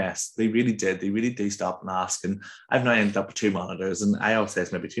at MS, they really do stop and ask. And I've now ended up with 2 monitors, and I always say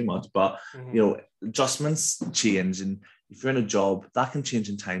it's maybe too much, but adjustments change, and if you're in a job, that can change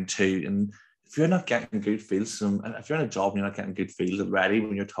in time too. And if you're not getting good feels from, if you're in a job and you're not getting good feels already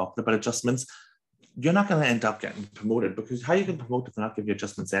when you're talking about adjustments, you're not going to end up getting promoted, because how you can promote if they're not giving you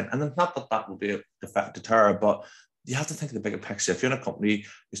adjustments in? And then not that will be a deterror, but you have to think of the bigger picture. If you're in a company,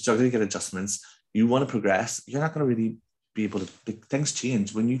 you're struggling to get adjustments, you want to progress, you're not going to really be able to, things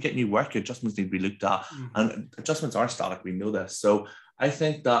change. When you get new work, your adjustments need to be looked at, and adjustments are static, we know this. So I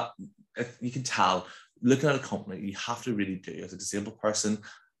think that if you can tell, looking at a company, you have to really do, as a disabled person,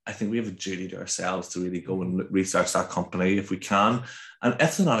 I think we have a duty to ourselves to really go and research that company if we can. And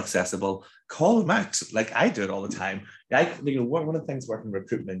if they're not accessible, call them out. Like I do it all the time. One of the things working in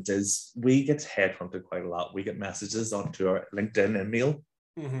recruitment is we get headhunted quite a lot. We get messages onto our LinkedIn email.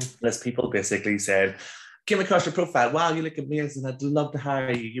 There's people basically said, came across your profile. Wow, you look amazing. I'd love to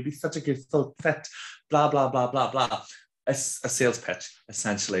hire you. You'd be such a good fit. Blah, blah, blah, blah, blah. It's a sales pitch,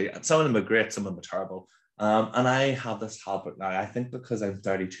 essentially. Some of them are great, some of them are terrible. And I have this habit now. I think because I'm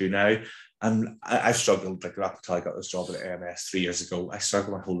 32 now, and I've struggled like up until I got this job at AMS 3 years ago. I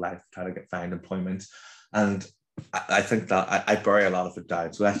struggled my whole life trying to find employment, and I think that I bury a lot of it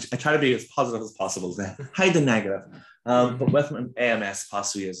down. So I try to be as positive as possible to hide the negative. But with AMS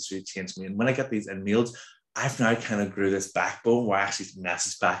past 2 years, it's really changed me. And when I get these emails, I've now kind of grew this backbone where I actually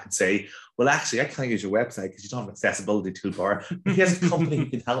message back and say, well, actually, I can't use your website because you don't have an accessibility toolbar. But here's a company who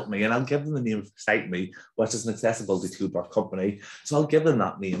can help me. And I'll give them the name of Excite Me, which is an accessibility toolbar company. So I'll give them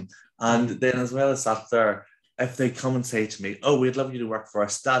that name. And then as well as that there, if they come and say to me, "Oh, we'd love you to work for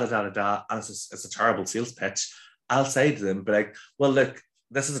us," da da da da da, and it's a terrible sales pitch, I'll say to them, "But like, well, look,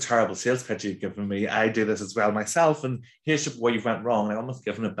 this is a terrible sales pitch you've given me. I do this as well myself, and here's where you've went wrong." I almost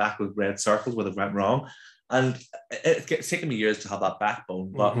given it back with red circles where it went wrong, and it's taken me years to have that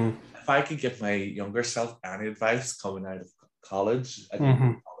backbone. But if I could give my younger self any advice coming out of college, I didn't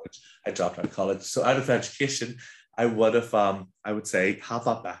go to college. I dropped out of college, so out of education, I would say have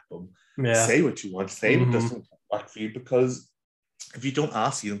that backbone. Yeah. Say what you want. Say what doesn't work for you, because if you don't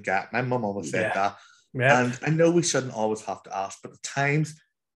ask, you don't get. My mum always said that. Yep. And I know we shouldn't always have to ask, but at times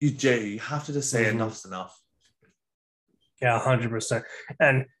you do. You have to just say enough's enough. Yeah, 100%.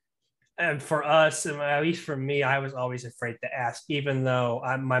 And for us, at least for me, I was always afraid to ask, even though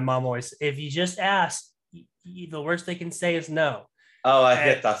my mom always, if you just ask, the worst they can say is no. Oh, I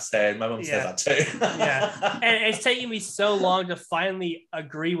get that saying. My mom says that too. Yeah. And it's taking me so long to finally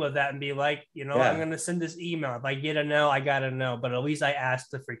agree with that and be like, I'm going to send this email. If I get a no, I got a no. But at least I asked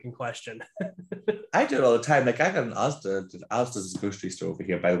the freaking question. I do it all the time. Like, I got an Asda's grocery store over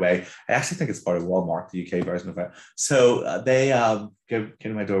here, by the way. I actually think it's part of Walmart, the UK version of it. So they came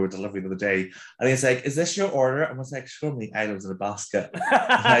to my door with delivery the other day. And he's like, "Is this your order?" And I was like, "Show me items in a basket."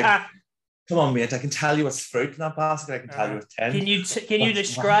 Like, come on, mate. I can tell you what's fruit in that basket. I can tell you what's 10. Can you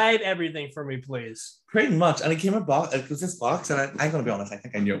describe everything for me, please? Pretty much. And he came a box. It was this box, and I'm going to be honest, I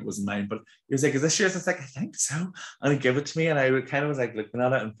think I knew it wasn't mine. But he was like, "Is this yours?" I was like, "I think so." And he gave it to me, and I kind of was like looking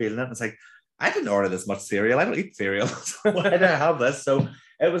at it and feeling it. And it's like, I didn't order this much cereal. I don't eat cereal. So why did I have this? So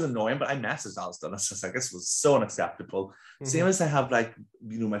it was annoying, but I messaged Asda, and it's just like, this was so unacceptable. Same as I have, like,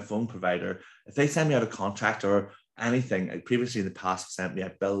 my phone provider. If they send me out a contract or anything, like previously in the past sent me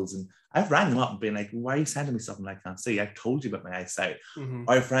out bills, and I've rang them up and been like, "Why are you sending me something I can't see? I told you about my eyesight."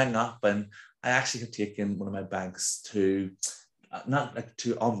 Or I've rang up, and I actually have taken one of my banks to not like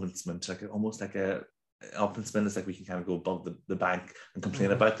to ombudsman, like almost like a ombudsman is like we can kind of go above the bank and complain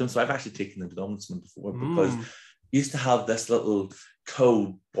about them. So I've actually taken them to the ombudsman before, because you used to have this little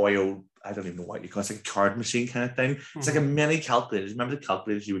code boil. I don't even know what you call it. It's like a card machine kind of thing. It's like a mini calculator. Remember the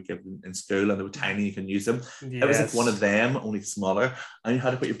calculators you would give in school, and they were tiny, you can use them? Yes. It was like one of them, only smaller, and you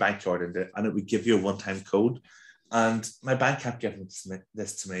had to put your bank card in it, and it would give you a one-time code. And my bank kept giving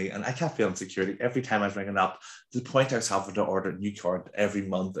this to me, and I kept feeling security every time I was ringing up, to the point I was having to order a new card every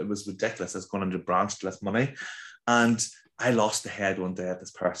month. It was ridiculous. I was going under branch to less money. And I lost the head one day at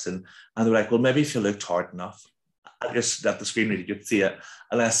this person, and they were like, "Well, maybe if you looked hard enough." I just at the screen reader, you could see it.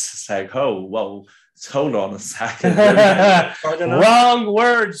 And it's like, "Oh, well, hold on a second." Wrong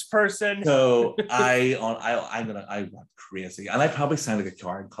words, person. So I went crazy, and I probably sound like a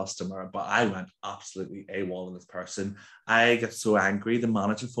card customer, but I went absolutely AWOL on this person. I get so angry. The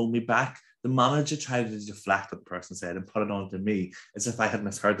manager phoned me back. The manager tried to deflect what the person said and put it on to me as if I had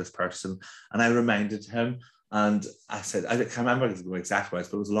misheard this person. And I reminded him, and I said, I can't remember the exact words,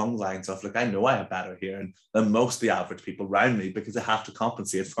 but it was along the lines of, "Look, I know I have better hearing than most of the average people around me, because I have to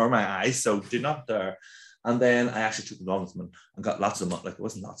compensate for my eyes, so do not dare." And then I actually took the ombudsman and got lots of money. Like, it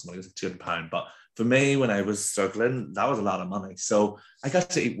wasn't lots of money, it was like £200. But for me, when I was struggling, that was a lot of money. So I got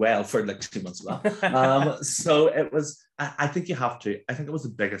to eat well for like 2 months of that. So it was, I think you have to, I think it was the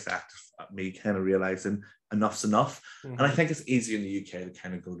biggest act of me kind of realizing enough's enough. And I think it's easy in the UK to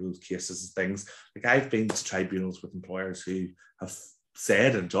kind of go to those cases and things. Like, I've been to tribunals with employers who have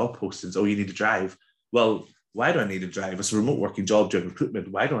said in job postings, "Oh, you need to drive." Well, why do I need to drive? It's a remote working job doing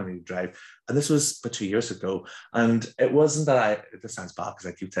recruitment. Why do I need to drive? And this was about 2 years ago. And it wasn't that this sounds bad because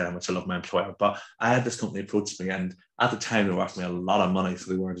I keep telling how much I love my employer, but I had this company approach me, and at the time they were offering me a lot of money,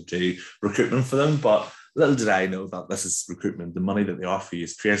 so they wanted to do recruitment for them. But little did I know that this is recruitment. The money that they offer you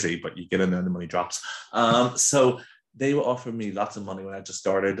is crazy, but you get in there and the money drops. So they were offering me lots of money when I just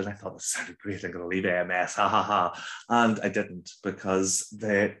started, and I thought, this sounded great, I'm going to leave AMS, ha ha ha. And I didn't, because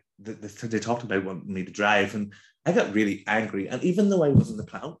they talked about wanting me to drive, and I got really angry. And even though I wasn't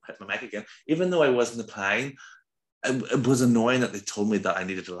applying, hit my mic again, even though I wasn't applying, it was annoying that they told me that I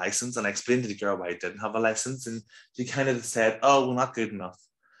needed a license. And I explained to the girl why I didn't have a license, and she kind of said, "Oh, well, not good enough."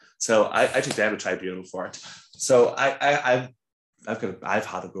 So I took down a tribunal for it. So I've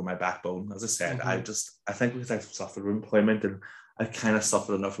had to grow my backbone. As I said, I think because I've suffered with employment, and I kind of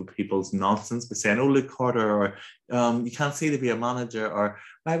suffered enough with people's nonsense by saying, "Oh, look harder," or "You can't see to be a manager," or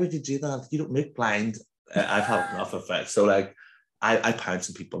 "Why would you do that? You don't look blind." I've had enough of it. So like, I pounce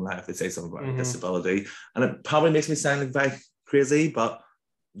on people now if they say something about disability, and it probably makes me sound like very crazy, but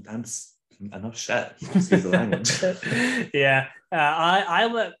I'm enough shit. Excuse the language. Yeah. I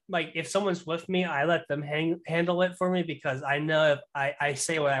let, like, if someone's with me, I let them handle it for me, because I know if I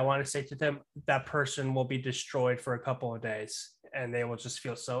say what I want to say to them, that person will be destroyed for a couple of days. and they will just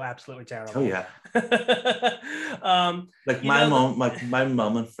feel so absolutely terrible. Oh yeah. Like my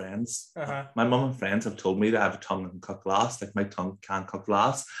mom and friends, my mom and friends have told me that I have a tongue that can cut glass, like my tongue can cut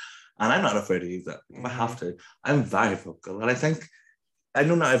glass, and I'm not afraid to use it. If I have to, I'm very vocal, and I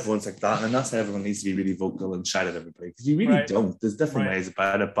know not everyone's like that, and I'm not saying everyone needs to be really vocal and shout at everybody, because you really don't. There's different ways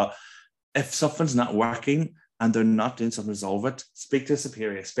about it, but if something's not working and they're not doing something to resolve it, speak to a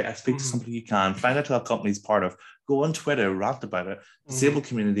superior, speak to somebody you can, find out who that company's part of, go on Twitter, rant about it. The disabled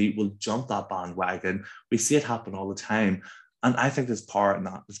community will jump that bandwagon. We see it happen all the time. And I think there's power in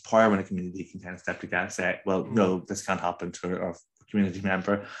that. There's power when a community can kind of step together and say, well, no, this can't happen to a community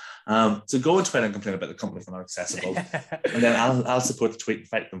member. So go on Twitter and complain about the company if they're not accessible. And then I'll support the tweet and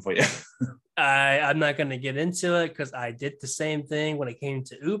fight them for you. I'm not going to get into it because I did the same thing when it came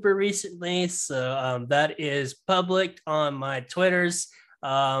to Uber recently. So that is public on my Twitters.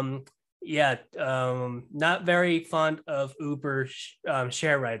 Not very fond of Uber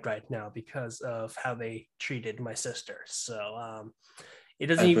share ride right now because of how they treated my sister. So it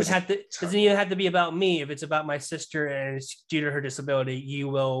doesn't even have to be about me. If it's about my sister and it's due to her disability, you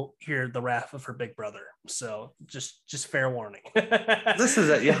will hear the wrath of her big brother. So just fair warning. This is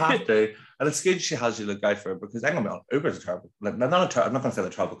it. You have to, and it's good she has you look out for it, because I'm gonna be honest, Uber's a terrible. I'm not going to say the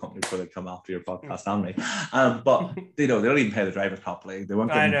travel company before they come after your podcast on me. But they don't even pay the drivers properly. They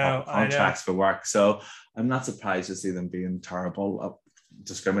weren't giving proper contracts for work. So I'm not surprised to see them being terrible,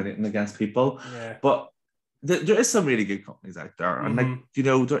 discriminating against people. Yeah. But there is some really good companies out there, and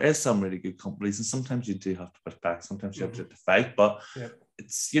there is some really good companies, and sometimes you do have to push back, sometimes you have to fight, but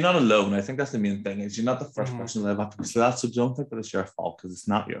you're not alone. I think that's the main thing, is you're not the first person to live up to that, so don't think that it's your fault, because it's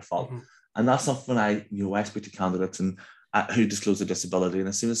not your fault. And that's something I speak to candidates and who disclose a disability, and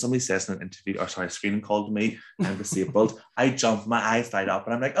as soon as somebody says in an interview, a screening call to me, I'm disabled, I jump, my eyes light up,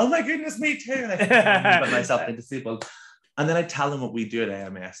 and I'm like, oh my goodness, me too, and I put myself being disabled. And then I tell them what we do at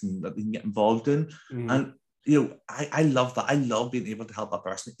AMS and that they can get involved in. And I love that. I love being able to help that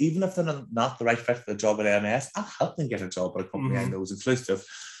person, even if they're not the right fit for the job at AMS. I'll help them get a job at a company I know is inclusive.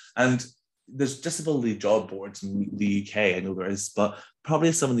 And there's disability job boards in the UK, I know there is, but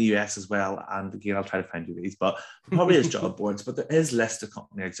probably some in the US as well. And again, I'll try to find you these, but probably is job boards, but there is lists of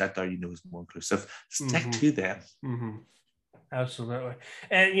companies out there is more inclusive. Stick to them. Absolutely.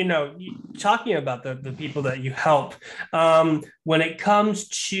 And, talking about the people that you help, when it comes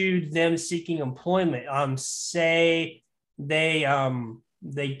to them seeking employment, say they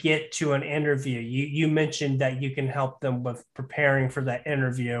get to an interview, you mentioned that you can help them with preparing for that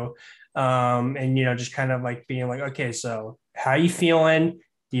interview, and, just kind of like being like, okay, so how are you feeling?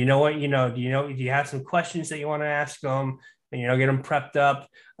 Do you know what, do you have some questions that you want to ask them? And, get them prepped up.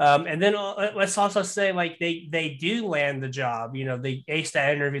 And then let's also say like they do land the job, they ace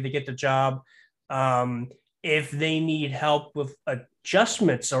that interview, they get the job. If they need help with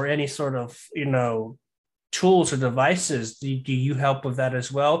adjustments or any sort of, tools or devices, do you help with that as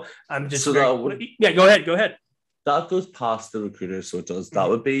well? I'm just go ahead. That goes past the recruiter, so it does. That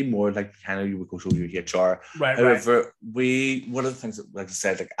would be more like kind of you would go through your HR. Right. However, one of the things that, like I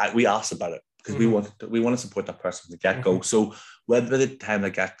said, we asked about it, because we want to support that person from the get-go. So when by the time they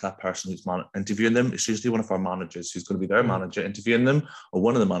get that person who's interviewing them, it's usually one of our managers who's going to be their manager interviewing them, or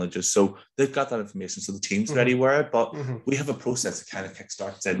one of the managers. So they've got that information, so the team's already aware. But we have a process that kind of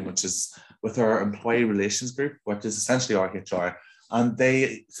kickstarts in, which is with our employee relations group, which is essentially our HR. And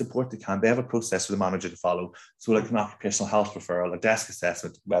they support the candidate. They have a process for the manager to follow. So like an occupational health referral, a desk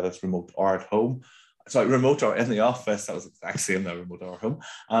assessment, whether it's remote or at home. Sorry, remote or in the office. That was exactly the same, remote or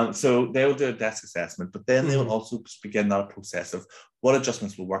home. So they'll do a desk assessment, but then they will also begin that process of what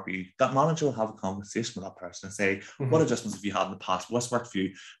adjustments will work for you. That manager will have a conversation with that person and say, what adjustments have you had in the past? What's worked for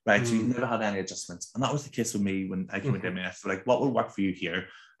you? Right, so you've never had any adjustments. And that was the case with me when I came into MS. Like, what will work for you here?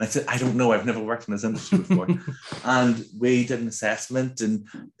 And I said, I don't know. I've never worked in this industry before. And we did an assessment, and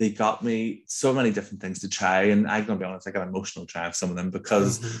they got me so many different things to try. And I'm going to be honest, I got emotional trying some of them,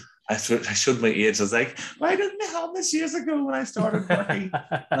 because I showed my age. I was like, why didn't I have this years ago when I started working?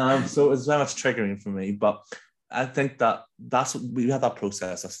 So it was very much triggering for me. But I think we had that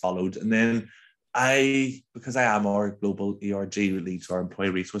process that's followed. And then because I am our global ERG lead, so our employee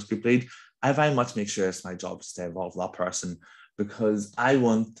resource group lead, I very much make sure it's my job to stay involved with that person, because I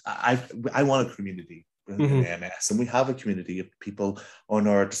want a community in AMS, and we have a community of people on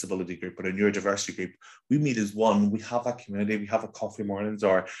our disability group, but in your diversity group, we meet as one. We have that community. We have a coffee mornings,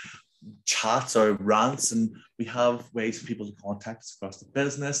 or chats or rants, and we have ways for people to contact us across the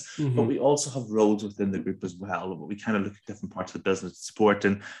business, but we also have roles within the group as well. We kind of look at different parts of the business to support,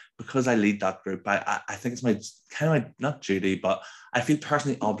 and because I lead that group, I think it's my kind of my, not duty, but I feel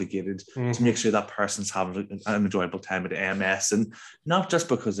personally obligated to make sure that person's having an enjoyable time at AMS, and not just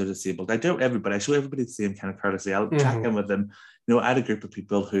because they're disabled. I do everybody. I show everybody the same kind of courtesy. I'll check in with them. You know, I had a group of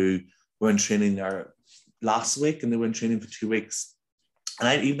people who were in training there last week, and they were in training for 2 weeks.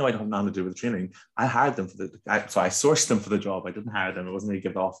 And even though I don't have nothing to do with training, I hired them I sourced them for the job. I didn't hire them. It wasn't a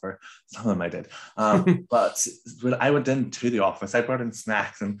given offer. Some of them I did. But when I went into the office, I brought in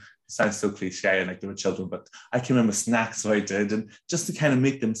snacks, and it sounds so cliche and like they were children, but I came in with snacks, so I did. And just to kind of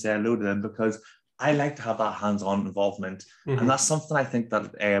make them say hello to them, because I like to have that hands-on involvement. And that's something I think that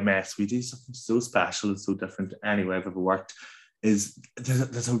at AMS, we do something so special and so different to anywhere I've ever worked, is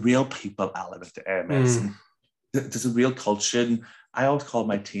there's a real people element to AMS. And there's a real culture, and I always call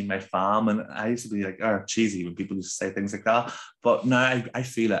my team my fam, and I used to be like, oh, cheesy when people used to say things like that. But now I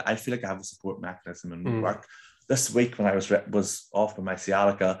feel it. I feel like I have a support mechanism in my work. This week when I was off with my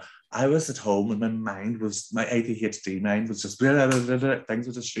sciatica, I was at home and my ADHD mind was just things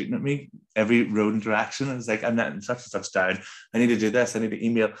were just shooting at me every road and direction. It was like, I'm not in such and such down. I need to do this. I need to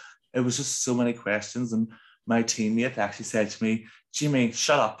email. It was just so many questions, and my teammate actually said to me, Jimmy,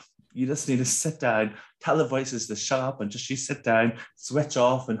 shut up. You just need to sit down, tell the voices to shut up, and just you sit down, switch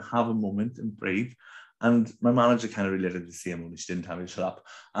off and have a moment and breathe. And my manager kind of related the same, only she didn't tell me to shut up.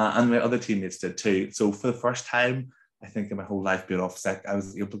 And my other teammates did too. So for the first time, I think in my whole life being off sick, I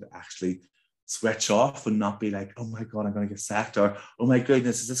was able to actually switch off and not be like, oh my God, I'm going to get sacked, or, oh my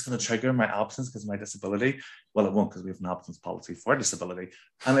goodness, is this going to trigger my absence because of my disability? Well, it won't, because we have an absence policy for disability.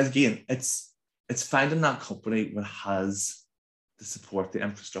 And again, it's finding that company that has the support, the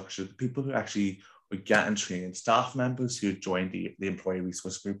infrastructure, the people who actually would get and train, staff members who join the employee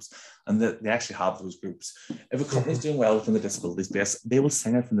resource groups, and that they actually have those groups. If a company's doing well within the disability space, they will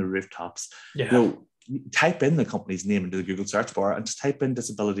sing it from the rooftops. Yeah. You know, type in the company's name into the Google search bar and just type in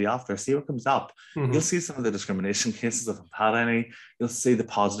disability after, see what comes up. You'll see some of the discrimination cases if I've had any. You'll see the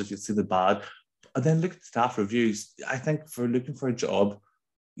positive, you'll see the bad. And then look at the staff reviews. I think for looking for a job,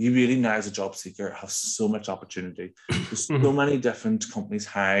 you really now as a job seeker have so much opportunity. There's so many different companies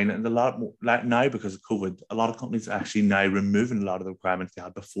hiring, and a lot more, like now because of COVID, a lot of companies are actually now removing a lot of the requirements they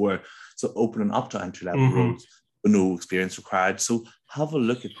had before, so opening up to entry-level roles with no experience required. So have a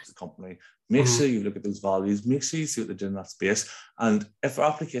look at the company. Make sure you look at those values. Make sure you see what they're doing in that space. And if our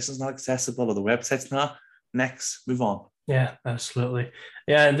application is not accessible or the website's not, next, move on. Yeah, absolutely.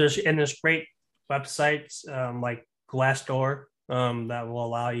 Yeah, and there's great websites like Glassdoor that will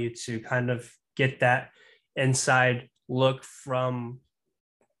allow you to kind of get that inside look from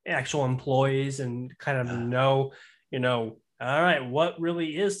actual employees and kind of know, all right, what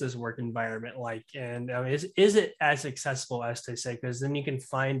really is this work environment like? And is it as accessible as they say? Because then you can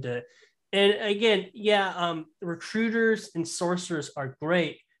find it. And again, recruiters and sourcers are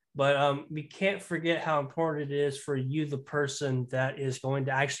great, but we can't forget how important it is for you, the person that is going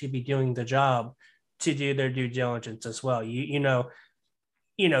to actually be doing the job, to do their due diligence as well. You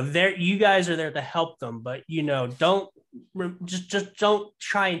guys are there to help them, but don't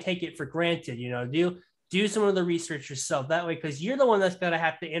try and take it for granted. Do some of the research yourself that way, because you're the one that's going to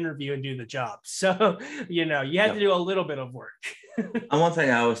have to interview and do the job. So you have to do a little bit of work. And one thing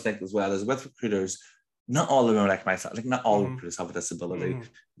I always think as well is with recruiters, not all of them are like myself. Like not all recruiters have a disability.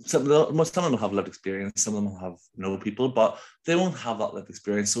 Some of them have lived experience. Some of them have no people, but they won't have that lived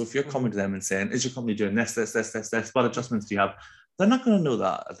experience. So if you're coming to them and saying, "Is your company doing this? What adjustments do you have?" They're not going to know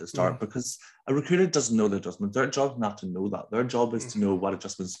that at the start, because a recruiter doesn't know the adjustments. Their job is not to know that. Their job is to know what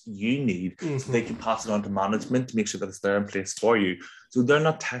adjustments you need, so they can pass it on to management to make sure that it's there in place for you. So they're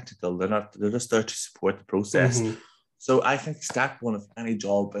not technical. They're just there to support the process. So I think step one of any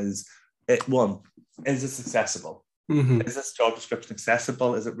job is is this accessible? Is this job description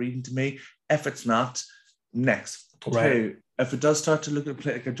accessible? Is it reading to me? If it's not, next. Right. Two, if it does start to look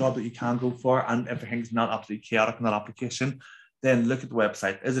like a job that you can go for and everything's not absolutely chaotic in that application, then look at the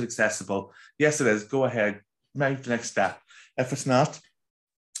website. Is it accessible? Yes, it is. Go ahead. Make the next step. If it's not,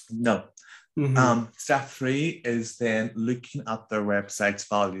 no. Step 3 is then looking at their website's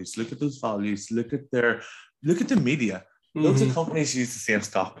values. Look at those values. Look at the media. Loads of companies use the same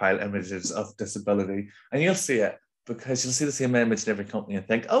stockpile images of disability, and you'll see it, because you'll see the same image in every company and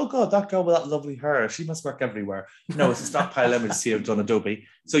think, oh God, that girl with that lovely hair, she must work everywhere. No, it's a stockpile image saved on Adobe.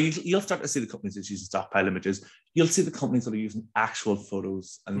 So you'll start to see the companies that use stockpile images. You'll see the companies that are using actual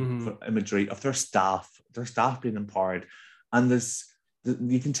photos and imagery of their staff being empowered. And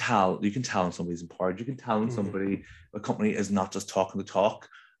you can tell when somebody's empowered. You can tell when a company is not just talking the talk.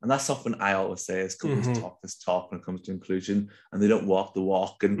 And that's something I always say is companies talk this talk when it comes to inclusion, and they don't walk the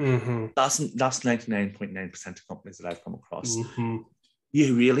walk. And that's 99.9% of companies that I've come across.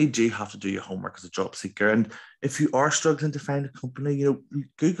 You really do have to do your homework as a job seeker. And if you are struggling to find a company,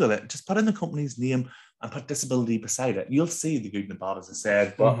 Google it. Just put in the company's name and put disability beside it. You'll see the good and the bad, as I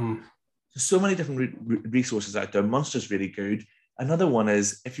said. But there's so many different resources out there. Monster's really good. Another one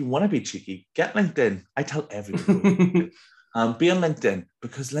is, if you want to be cheeky, get LinkedIn. I tell everybody. Be on LinkedIn,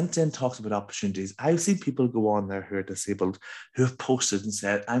 because LinkedIn talks about opportunities. I've seen people go on there who are disabled, who have posted and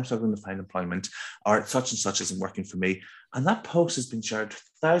said, I'm struggling to find employment, or such and such isn't working for me. And that post has been shared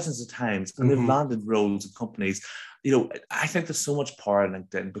thousands of times, and they've landed roles in companies. I think there's so much power in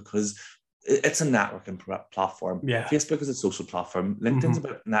LinkedIn, because it's a networking platform. Yeah. Facebook is a social platform. LinkedIn's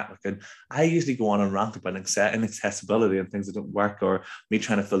about networking. I usually go on and rant about inaccessibility and things that don't work, or me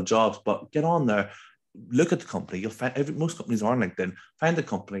trying to fill jobs, but get on there. Look at the company. You'll find most companies are on LinkedIn. Find the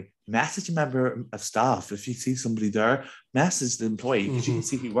company, message a member of staff. If you see somebody there, message the employee, because you can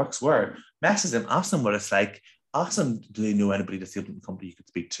see who works where. Message them, ask them what it's like. Ask them, do they know anybody disabled in the company you could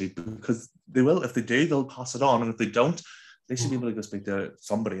speak to? Because they will. If they do, they'll pass it on. And if they don't, they should be able to go speak to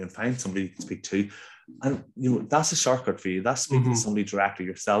somebody and find somebody you can speak to. And that's a shortcut for you. That's speaking to somebody directly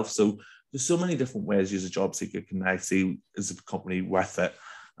yourself. So there's so many different ways you as a job seeker can now see, is a company worth it?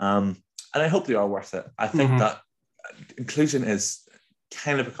 And I hope they are worth it. I think that inclusion is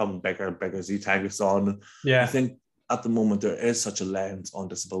kind of becoming bigger and bigger as the time goes on. Yeah. I think at the moment there is such a lens on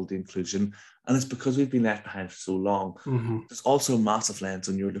disability inclusion, and it's because we've been left behind for so long. There's also a massive lens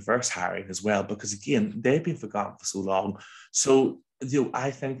on neurodiverse hiring as well, because again, they've been forgotten for so long. So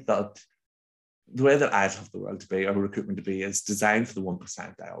I think that the way that I'd love the world to be, or recruitment to be, is designed for the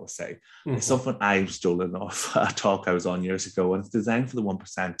 1%, I always say. It's something I've stolen off a talk I was on years ago, and it's designed for the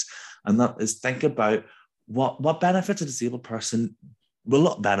 1%. And that is, think about what benefits a disabled person will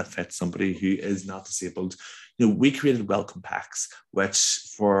not benefit somebody who is not disabled. We created welcome packs, which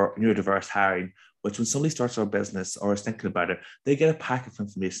for neurodiverse hiring, which when somebody starts our business or is thinking about it, they get a pack of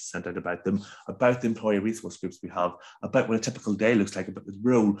information sent out about them, about the employee resource groups we have, about what a typical day looks like, about the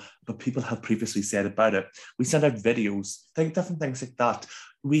role, what people have previously said about it. We send out videos, different things like that.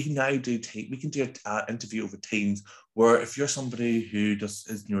 We now do, we can do an interview over Teams, where if you're somebody who just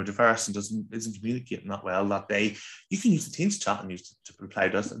is neurodiverse and isn't communicating that well that day, you can use the Teams chat and use to reply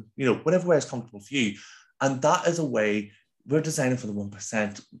to us, and whatever way is comfortable for you. And that is a way. We're designing for the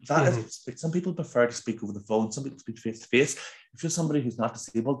 1%. That is, some people prefer to speak over the phone. Some people speak face to face. If you're somebody who's not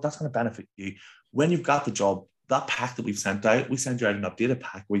disabled, that's going to benefit you. When you've got the job, that pack that we've sent out, we send you out an updated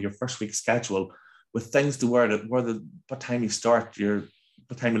pack where your first week's schedule with things to wear, what time you start,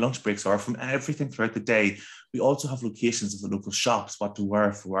 what time your lunch breaks are, from everything throughout the day. We also have locations of the local shops, what to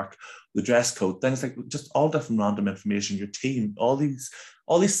wear for work, the dress code, things like just all different random information, your team, all these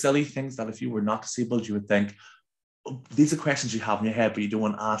silly things that if you were not disabled, you would think, these are questions you have in your head, but you don't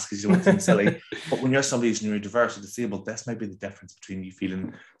want to ask because you don't want to seem silly. But when you're somebody who's neurodiverse or disabled, this might be the difference between you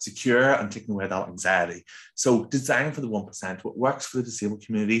feeling secure and taking away that anxiety. So design for the 1%. What works for the disabled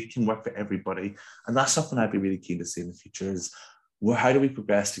community can work for everybody. And that's something I'd be really keen to see in the future is, how do we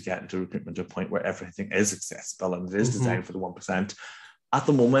progress to get into recruitment to a point where everything is accessible and it is designed for the 1%? At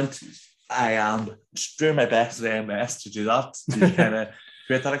the moment, I am doing my best at AMS to do that, to kind of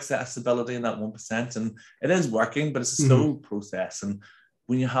create that accessibility in that 1%. And it is working, but it's a slow process. And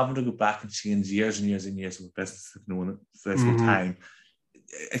when you're having to go back and change years and years and years of a business for this time,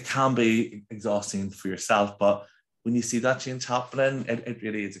 it can be exhausting for yourself. But when you see that change happening, it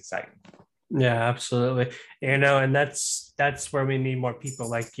really is exciting. Yeah, absolutely. And that's where we need more people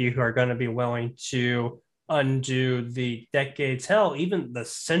like you who are going to be willing to undo the decades, hell, even the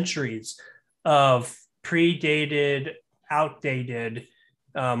centuries of predated, outdated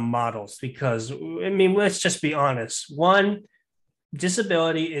models. Because, let's just be honest. One,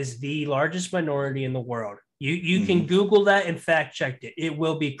 disability is the largest minority in the world. You can Google that and fact check it. It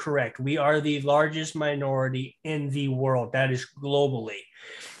will be correct. We are the largest minority in the world. That is globally.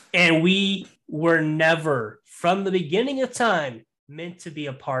 And we were never, from the beginning of time, meant to be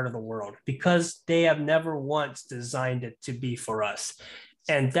a part of the world because they have never once designed it to be for us.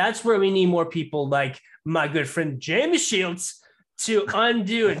 And that's where we need more people like my good friend Jamie Shields to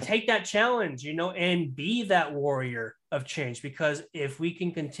undo and take that challenge, and be that warrior of change. Because if we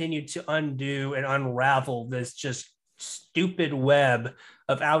can continue to undo and unravel this just stupid web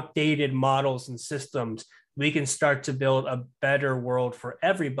of outdated models and systems, we can start to build a better world for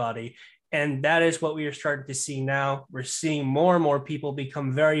everybody. And that is what we are starting to see now. We're seeing more and more people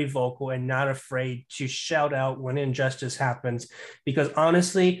become very vocal and not afraid to shout out when injustice happens. Because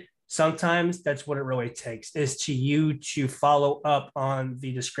honestly, sometimes that's what it really takes, is to follow up on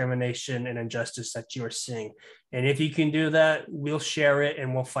the discrimination and injustice that you are seeing. And if you can do that, we'll share it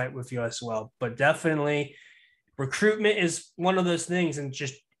and we'll fight with you as well. But definitely recruitment is one of those things, and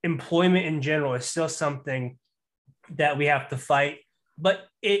just employment in general is still something that we have to fight. But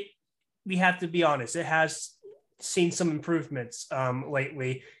we have to be honest, it has seen some improvements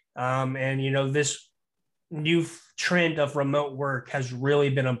lately. And this new trend of remote work has really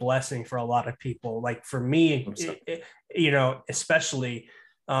been a blessing for a lot of people. Like for me, especially,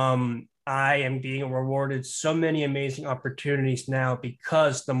 I am being rewarded so many amazing opportunities now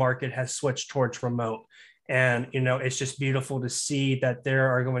because the market has switched towards remote. And, it's just beautiful to see that there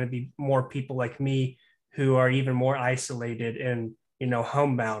are going to be more people like me who are even more isolated and,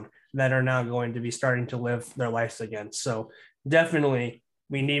 homebound, that are now going to be starting to live their lives again. So definitely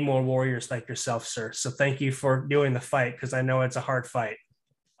we need more warriors like yourself, sir. So thank you for doing the fight, because I know it's a hard fight.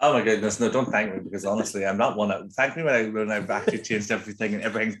 Oh my goodness, no, don't thank me, because honestly, I'm not one that thank me when I've actually changed everything and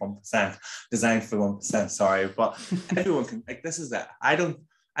everything's 1%, designed for 1%, sorry. But everyone can, like, this is it. I don't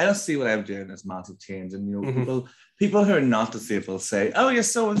see what I'm doing as massive change. And people who are not disabled say, "Oh, you're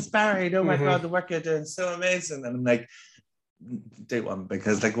so inspiring. Oh my God, the work you're doing is so amazing." And I'm like, do one,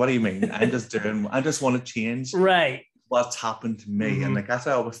 because like, what do you mean? I just want to change what's happened to me. And like, that's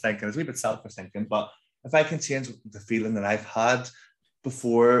what I was thinking. It's a wee bit selfish thinking, but if I can change the feeling that I've had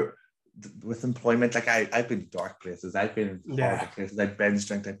before with employment, like I've been dark places, I've been in horrible places, I binge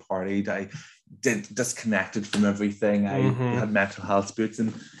drank, I partied, I did disconnected from everything, I had mental health boots,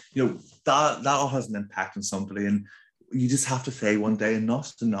 and that all has an impact on somebody, and you just have to say one day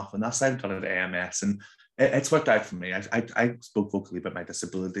enough's enough. And that's what I've done at AMS, and it's worked out for me. I spoke vocally about my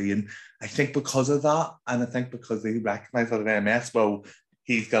disability, and I think because of that, and I think because they recognize that at AMS, well,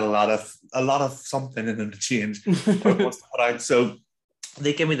 he's got a lot of something in him to change or wants to put out. So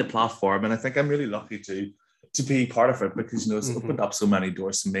they give me the platform, and I think I'm really lucky to be part of it, because it's opened up so many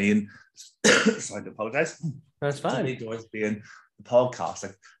doors to me. And sorry to apologize. That's fine. So many doors being the podcast,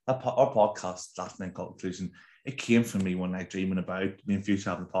 like our podcast last night called Conclusion. It came from me one night dreaming about me and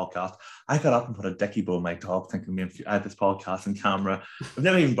Future having a podcast. I got up and put a dicky bow on my dog, thinking I had this podcast and camera. I've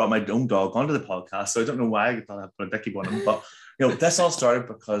never even brought my own dog onto the podcast, so I don't know why I thought I'd put a dicky bow on him. But this all started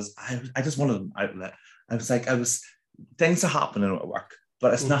because I just wanted an outlet. Things are happening at work,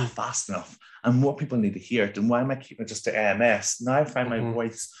 but it's not fast enough, and more people need to hear it. And why am I keeping it just to AMS? Now I find my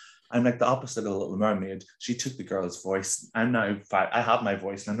voice. I'm like the opposite of Little Mermaid. She took the girl's voice. I have my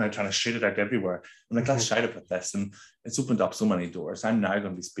voice, and I'm now trying to shoot it out everywhere. I'm like, let's shout about this. And it's opened up so many doors. I'm now going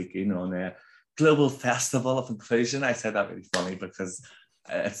to be speaking on a global festival of inclusion. I said that really funny because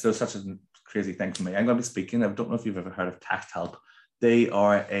it's such a crazy thing for me. I'm going to be speaking. I don't know if you've ever heard of Tact Help. They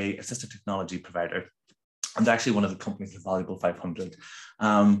are a assistive technology provider, and they're actually one of the companies of Valuable 500.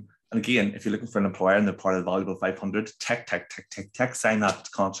 And again, if you're looking for an employer and they're part of the Valuable 500, tech, sign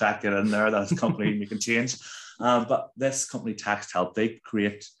that contract, get in there. That's a company you can change. But this company, Tact Help, they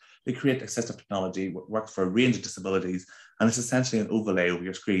create assistive technology, works for a range of disabilities, and it's essentially an overlay over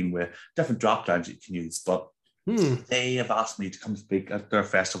your screen with different drop downs you can use. But they have asked me to come speak at their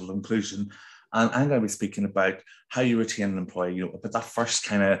Festival of Inclusion. And I'm going to be speaking about how you retain an employee, about that first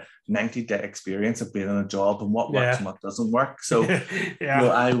kind of 90-day experience of being in a job and what works and what doesn't work. So,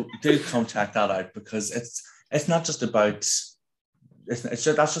 I do come check that out, because it's not just about, that's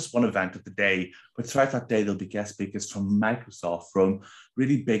just one event of the day, but throughout that day, there'll be guest speakers from Microsoft, from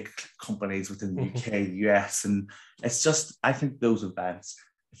really big companies within the UK, US. And it's just, I think those events,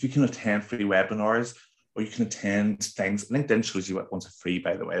 if you can attend free webinars, or you can attend things. LinkedIn shows you what ones are free,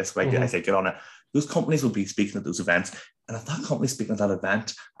 by the way. That's why I say get on it. Those companies will be speaking at those events. And if that company's speaking at that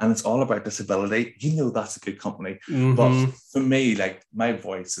event and it's all about disability, that's a good company. But for me, like, my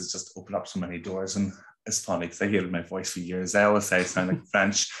voice has just opened up so many doors. And it's funny because I hated my voice for years. I always say I sound like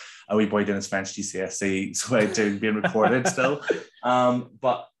French. A wee boy doing his French GCSE, so I do being recorded still.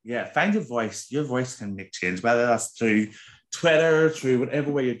 But yeah, find your voice. Your voice can make change, whether that's through Twitter, through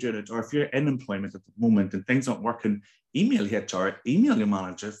whatever way you're doing it, or if you're in employment at the moment and things aren't working, email HR, email your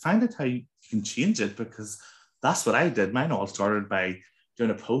manager, find out how you can change it, because that's what I did. Mine all started by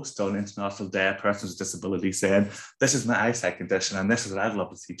doing a post on International Day of Persons with Disability saying, this is my eyesight condition and this is what I'd love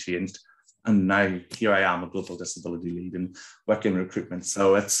to see changed. And now here I am, a global disability lead and working in recruitment.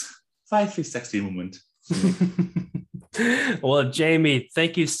 So it's 5 360 moment. Well, Jamie,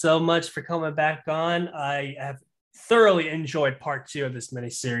 thank you so much for coming back on. I have thoroughly enjoyed part 2 of this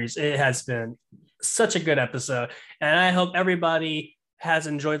mini-series. It has been such a good episode, and I hope everybody has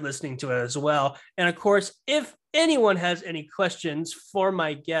enjoyed listening to it as well. And of course, if anyone has any questions for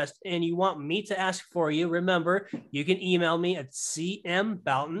my guest and you want me to ask for you, remember, you can email me at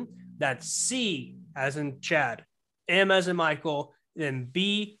cmboughton. That's C as in Chad, M as in Michael, then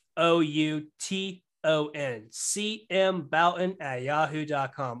BOUTON,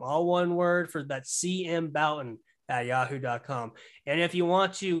 cmboughton@yahoo.com. All one word for that, cmboughton@yahoo.com. And if you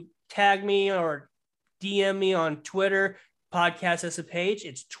want to tag me or DM me on Twitter, podcast as a page,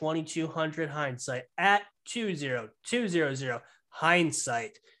 it's 2200 hindsight at 20200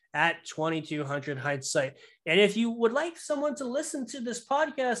 hindsight at 2200 hindsight. And if you would like someone to listen to this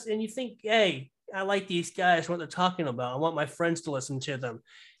podcast and you think, hey, I like these guys, what they're talking about, I want my friends to listen to them,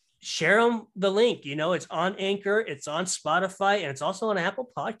 share them the link. You know, it's on Anchor, it's on Spotify, and it's also on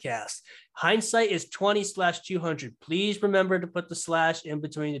Apple Podcasts. Hindsight is 20/200. Please remember to put the slash in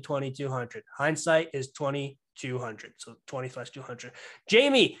between the 2200. Hindsight is 2200. So 20/200.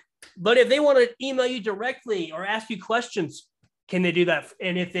 Jamie, but if they want to email you directly or ask you questions, can they do that?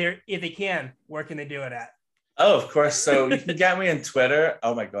 And if they can, where can they do it at? Oh, of course. So you can get me on Twitter.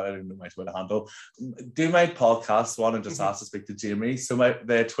 Oh my God, I didn't know my Twitter handle. Do my podcast one and just ask to speak to Jamie. So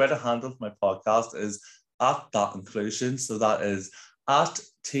the Twitter handle for my podcast is @thatinclusion. So that is @THAT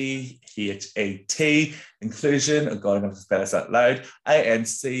inclusion. Oh God, I'm going to spell this out loud.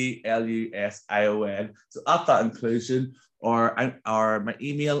 INCLUSION. So @thatinclusion, or my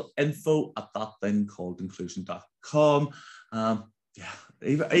email info@thatthingcalledInclusion.com. Yeah,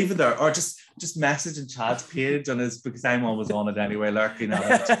 even there, or just message in Chad's page on his, because I'm always on it anyway, lurking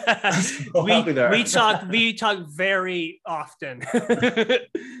at it. we talk very often. We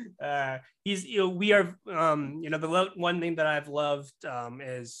are the one thing that I've loved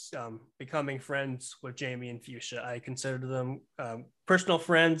is becoming friends with Jamie and Fuchsia. I consider them personal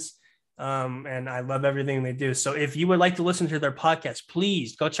friends. And I love everything they do. So if you would like to listen to their podcast,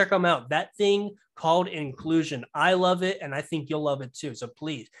 please go check them out. That Thing Called Inclusion. I love it, and I think you'll love it too. So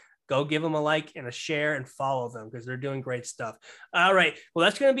please go give them a like and a share and follow them because they're doing great stuff. All right. Well,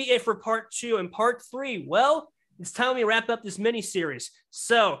 that's going to be it for part 2. And part 3, well, it's time we wrap up this mini series.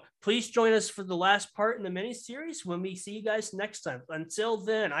 So please join us for the last part in the mini series when we see you guys next time. Until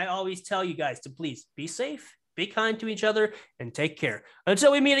then, I always tell you guys to please be safe, be kind to each other, and take care.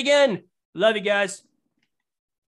 Until we meet again, love you guys.